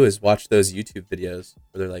need to do is watch those YouTube videos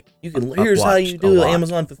where they're like, here's how you do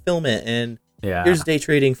Amazon fulfillment, and here's day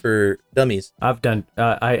trading for dummies. I've done.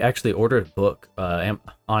 I actually ordered a book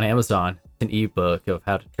on Amazon, an ebook of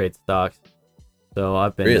how to trade stocks. So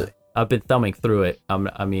I've been thumbing through it.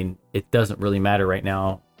 I mean, it doesn't really matter right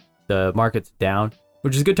now. The market's down,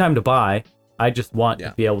 which is a good time to buy. I just want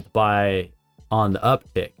to be able to buy on the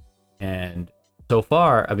uptick. And so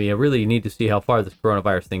far, I mean, I really need to see how far this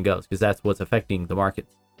coronavirus thing goes, because that's what's affecting the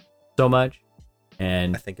markets so much.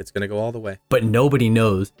 And I think it's going to go all the way. But nobody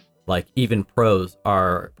knows. Like, even pros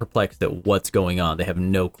are perplexed at what's going on. They have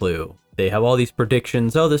no clue. They have all these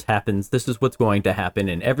predictions. Oh, this happens. This is what's going to happen.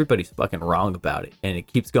 And everybody's fucking wrong about it. And it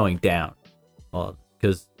keeps going down. Well,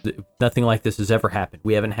 because nothing like this has ever happened.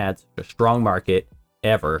 We haven't had such a strong market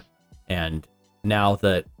ever. And now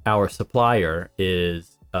that our supplier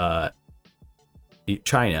is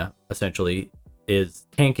China, essentially, is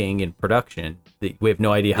tanking in production, we have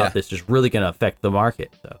no idea how this is really going to affect the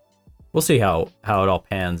market. So we'll see how it all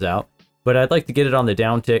pans out. But I'd like to get it on the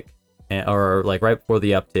downtick, or like right before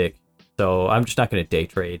the uptick. So I'm just not going to day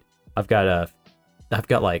trade. I've got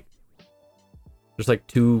like, there's like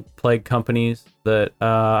 2 plague companies that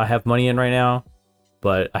I have money in right now,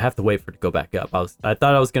 but I have to wait for it to go back up. I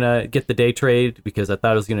thought I was going to get the day trade because I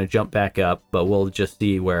thought it was going to jump back up, but we'll just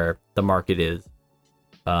see where the market is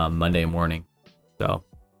Monday morning. So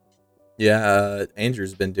yeah,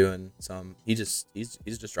 Andrew's been doing some. He's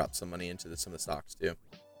just dropped some money into some of the stocks too.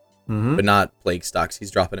 Mm-hmm. But not plague stocks.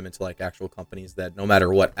 He's dropping them into like actual companies that no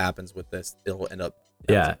matter what happens with this, it'll end up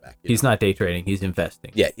back. He's know? Not day trading. He's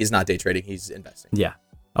investing. Yeah, he's not day trading. He's investing. Yeah,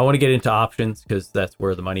 I want to get into options because that's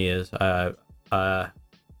where the money is. Get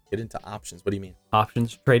into options. What do you mean?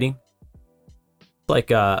 Options trading.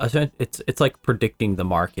 Like it's like predicting the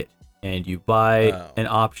market, and you buy an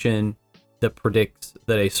option that predicts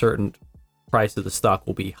that a certain price of the stock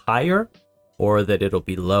will be higher or that it'll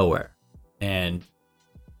be lower, and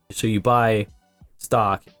so you buy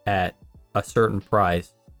stock at a certain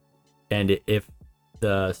price, and if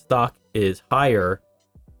the stock is higher,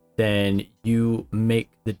 then you make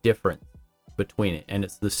the difference between it. And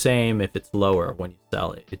it's the same if it's lower when you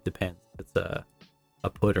sell it. It depends if it's a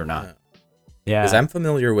put or not. Yeah. Because I'm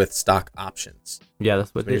familiar with stock options. Yeah,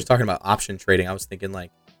 that's what when you're talking about option trading, I was thinking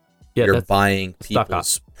like you're buying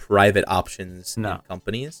people's private options in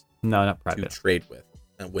companies. No, not private. To trade with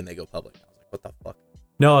and when they go public. I was like, what the fuck?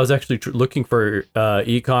 No, I was actually looking for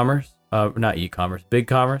e-commerce, not e-commerce, big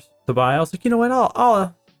commerce to buy. I was like, you know what?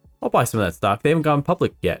 I'll buy some of that stock. They haven't gone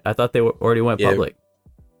public yet. I thought they already went public.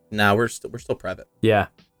 No, we're still private. Yeah,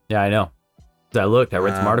 I know. I looked. I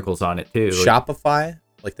read some articles on it too. Shopify,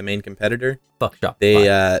 like the main competitor. Fuck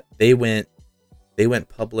Shopify. They went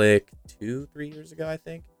public 2-3 years ago, I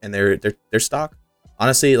think, and their stock,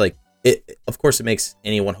 honestly, like it. Of course, it makes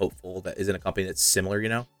anyone hopeful that is in a company that's similar, you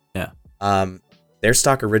know. Yeah. Their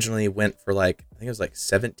stock originally went for like, I think it was like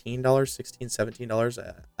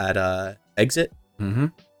 $17 at exit. Mm-hmm.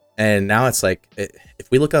 And now it's like,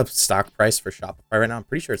 if we look up stock price for Shopify right now, I'm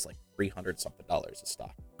pretty sure it's like $300 something a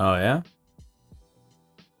stock. Oh yeah.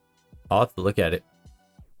 I'll have to look at it.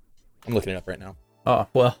 I'm looking it up right now. Oh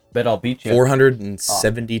well, bet I'll beat you.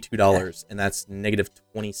 $472, and that's negative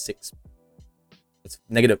 26. It's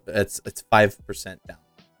negative. It's 5% down.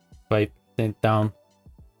 5% down.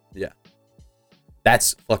 Yeah.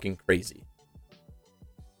 That's fucking crazy.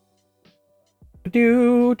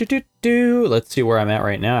 Let's see where I'm at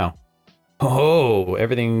right now. Oh,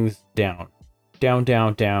 everything's down. Down.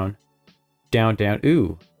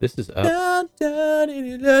 Ooh, this is up.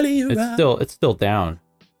 It's still down.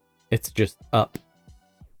 It's just up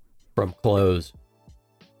from close.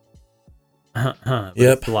 But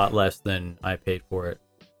it's a lot less than I paid for it.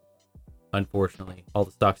 Unfortunately, all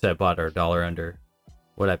the stocks I bought are $1 under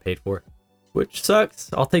what I paid for, which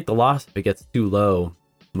sucks. I'll take the loss if it gets too low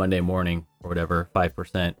Monday morning or whatever,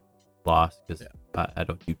 5% loss, because I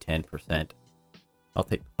don't do 10%. I'll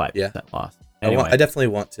take the 5% loss. Anyway. I definitely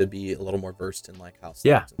want to be a little more versed in like how.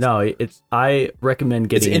 Yeah, stocks and no, stuff. it's. I recommend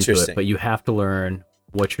getting into it, interesting. but you have to learn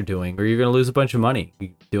what you're doing, or you're gonna lose a bunch of money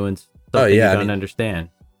doing something yeah, you I don't mean- understand.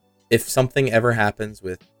 If something ever happens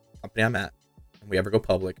with the company I'm at, and we ever go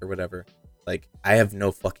public or whatever, like I have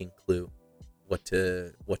no fucking clue what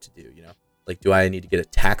to do. You know, like do I need to get a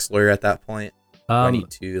tax lawyer at that point? Do I need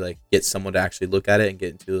to like get someone to actually look at it and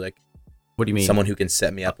get into like What do you mean? someone who can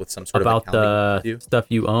set me up with some sort About of accounting the to do? stuff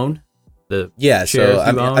you own? The Yeah, shares so I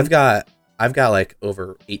you mean, own? I've got like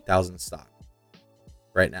over 8,000 stock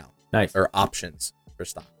right now, Nice. or options for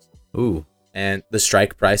stocks, Ooh, and the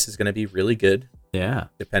strike price is going to be really good yeah.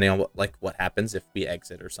 depending on what happens if we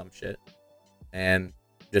exit or some shit, and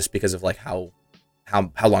just because of like how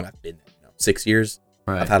long I've been there, 6 years,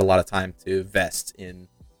 Right. I've had a lot of time to vest in.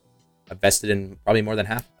 I've vested in probably more than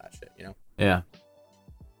half of that shit, Yeah.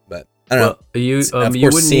 But I don't know. You, Of you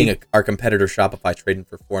course, wouldn't seeing need, our competitor Shopify trading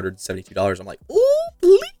for $472, I'm like, oh,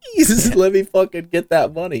 please let me fucking get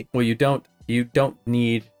that money. well, you don't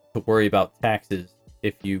need to worry about taxes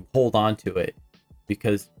if you hold on to it,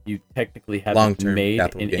 because you technically haven't Long-term made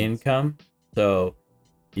capital an gains. income. So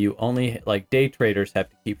you only, like, day traders have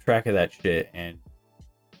to keep track of that shit and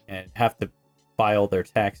have to file their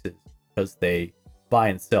taxes because they buy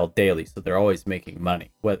and sell daily, so they're always making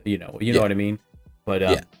money. What you know Yeah. what I mean. But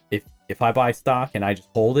Yeah. if I buy stock and I just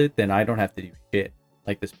hold it, then I don't have to do shit.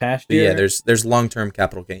 Like this past But year, yeah, there's long-term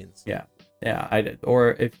capital gains. yeah.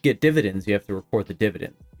 Or if you get dividends, you have to report the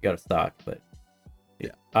dividends. You got a stock, but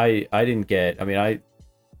Yeah. I didn't get. I mean,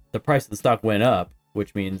 the price of the stock went up,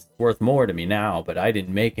 which means it's worth more to me now. But I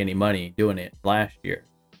didn't make any money doing it last year.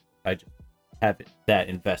 I just have that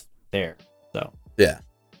investment there. So Yeah.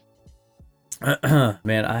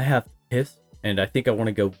 man, I have to piss, and I think I want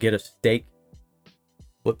to go get a steak.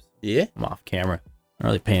 Whoops, Yeah. I'm off camera. I'm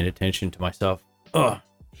really paying attention to myself. Ugh.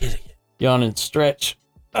 Idiot. Yawn and stretch.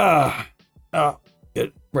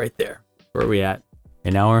 Good. Right there. Where are we at?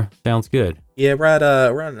 An hour? Sounds good. Yeah, we're at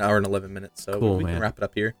an hour and 11 minutes, so Cool, we can man. wrap it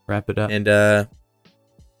up here. Wrap it up. And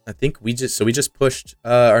I think we just pushed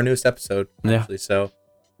our newest episode Yeah. actually. So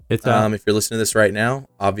It's if you're listening to this right now,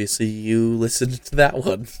 obviously you listened to that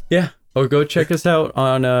one. yeah. Or go check us out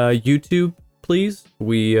on YouTube, please.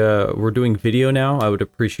 We're doing video now. I would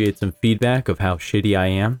appreciate some feedback of how shitty I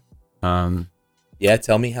am. Yeah,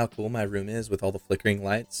 tell me how cool my room is with all the flickering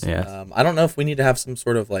lights. Yeah. I don't know if we need to have some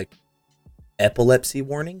sort of like epilepsy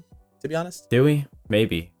warning, to be honest. Do we?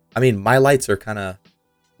 Maybe. I mean, my lights are kind of.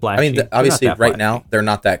 Flashy. I mean, They're not obviously, that right now flashy. they're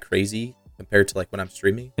not that crazy compared to like when I'm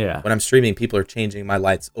streaming. Yeah. When I'm streaming, people are changing my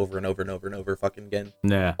lights over and over and over and over fucking again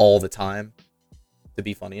Yeah. all the time to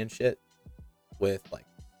be funny and shit. With like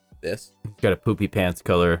this, He's got a poopy pants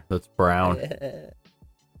color that's brown.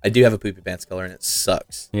 I do have a poopy pants color and it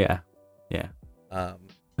sucks. Yeah. Yeah.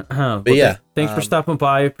 But yeah, Thanks for stopping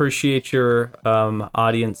by. Appreciate your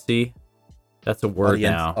audiency. That's a word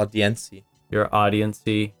now. Audiency. Your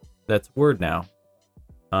audiency. That's a word now.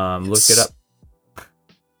 Look it up.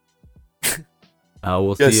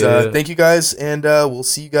 We'll see you. Thank you guys, and we'll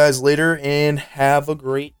see you guys later. And have a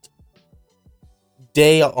great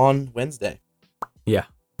day on Wednesday. Yeah,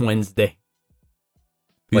 Wednesday.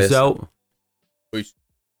 Play Peace us. out. Peace.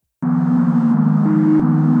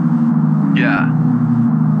 Yeah.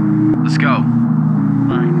 Let's go.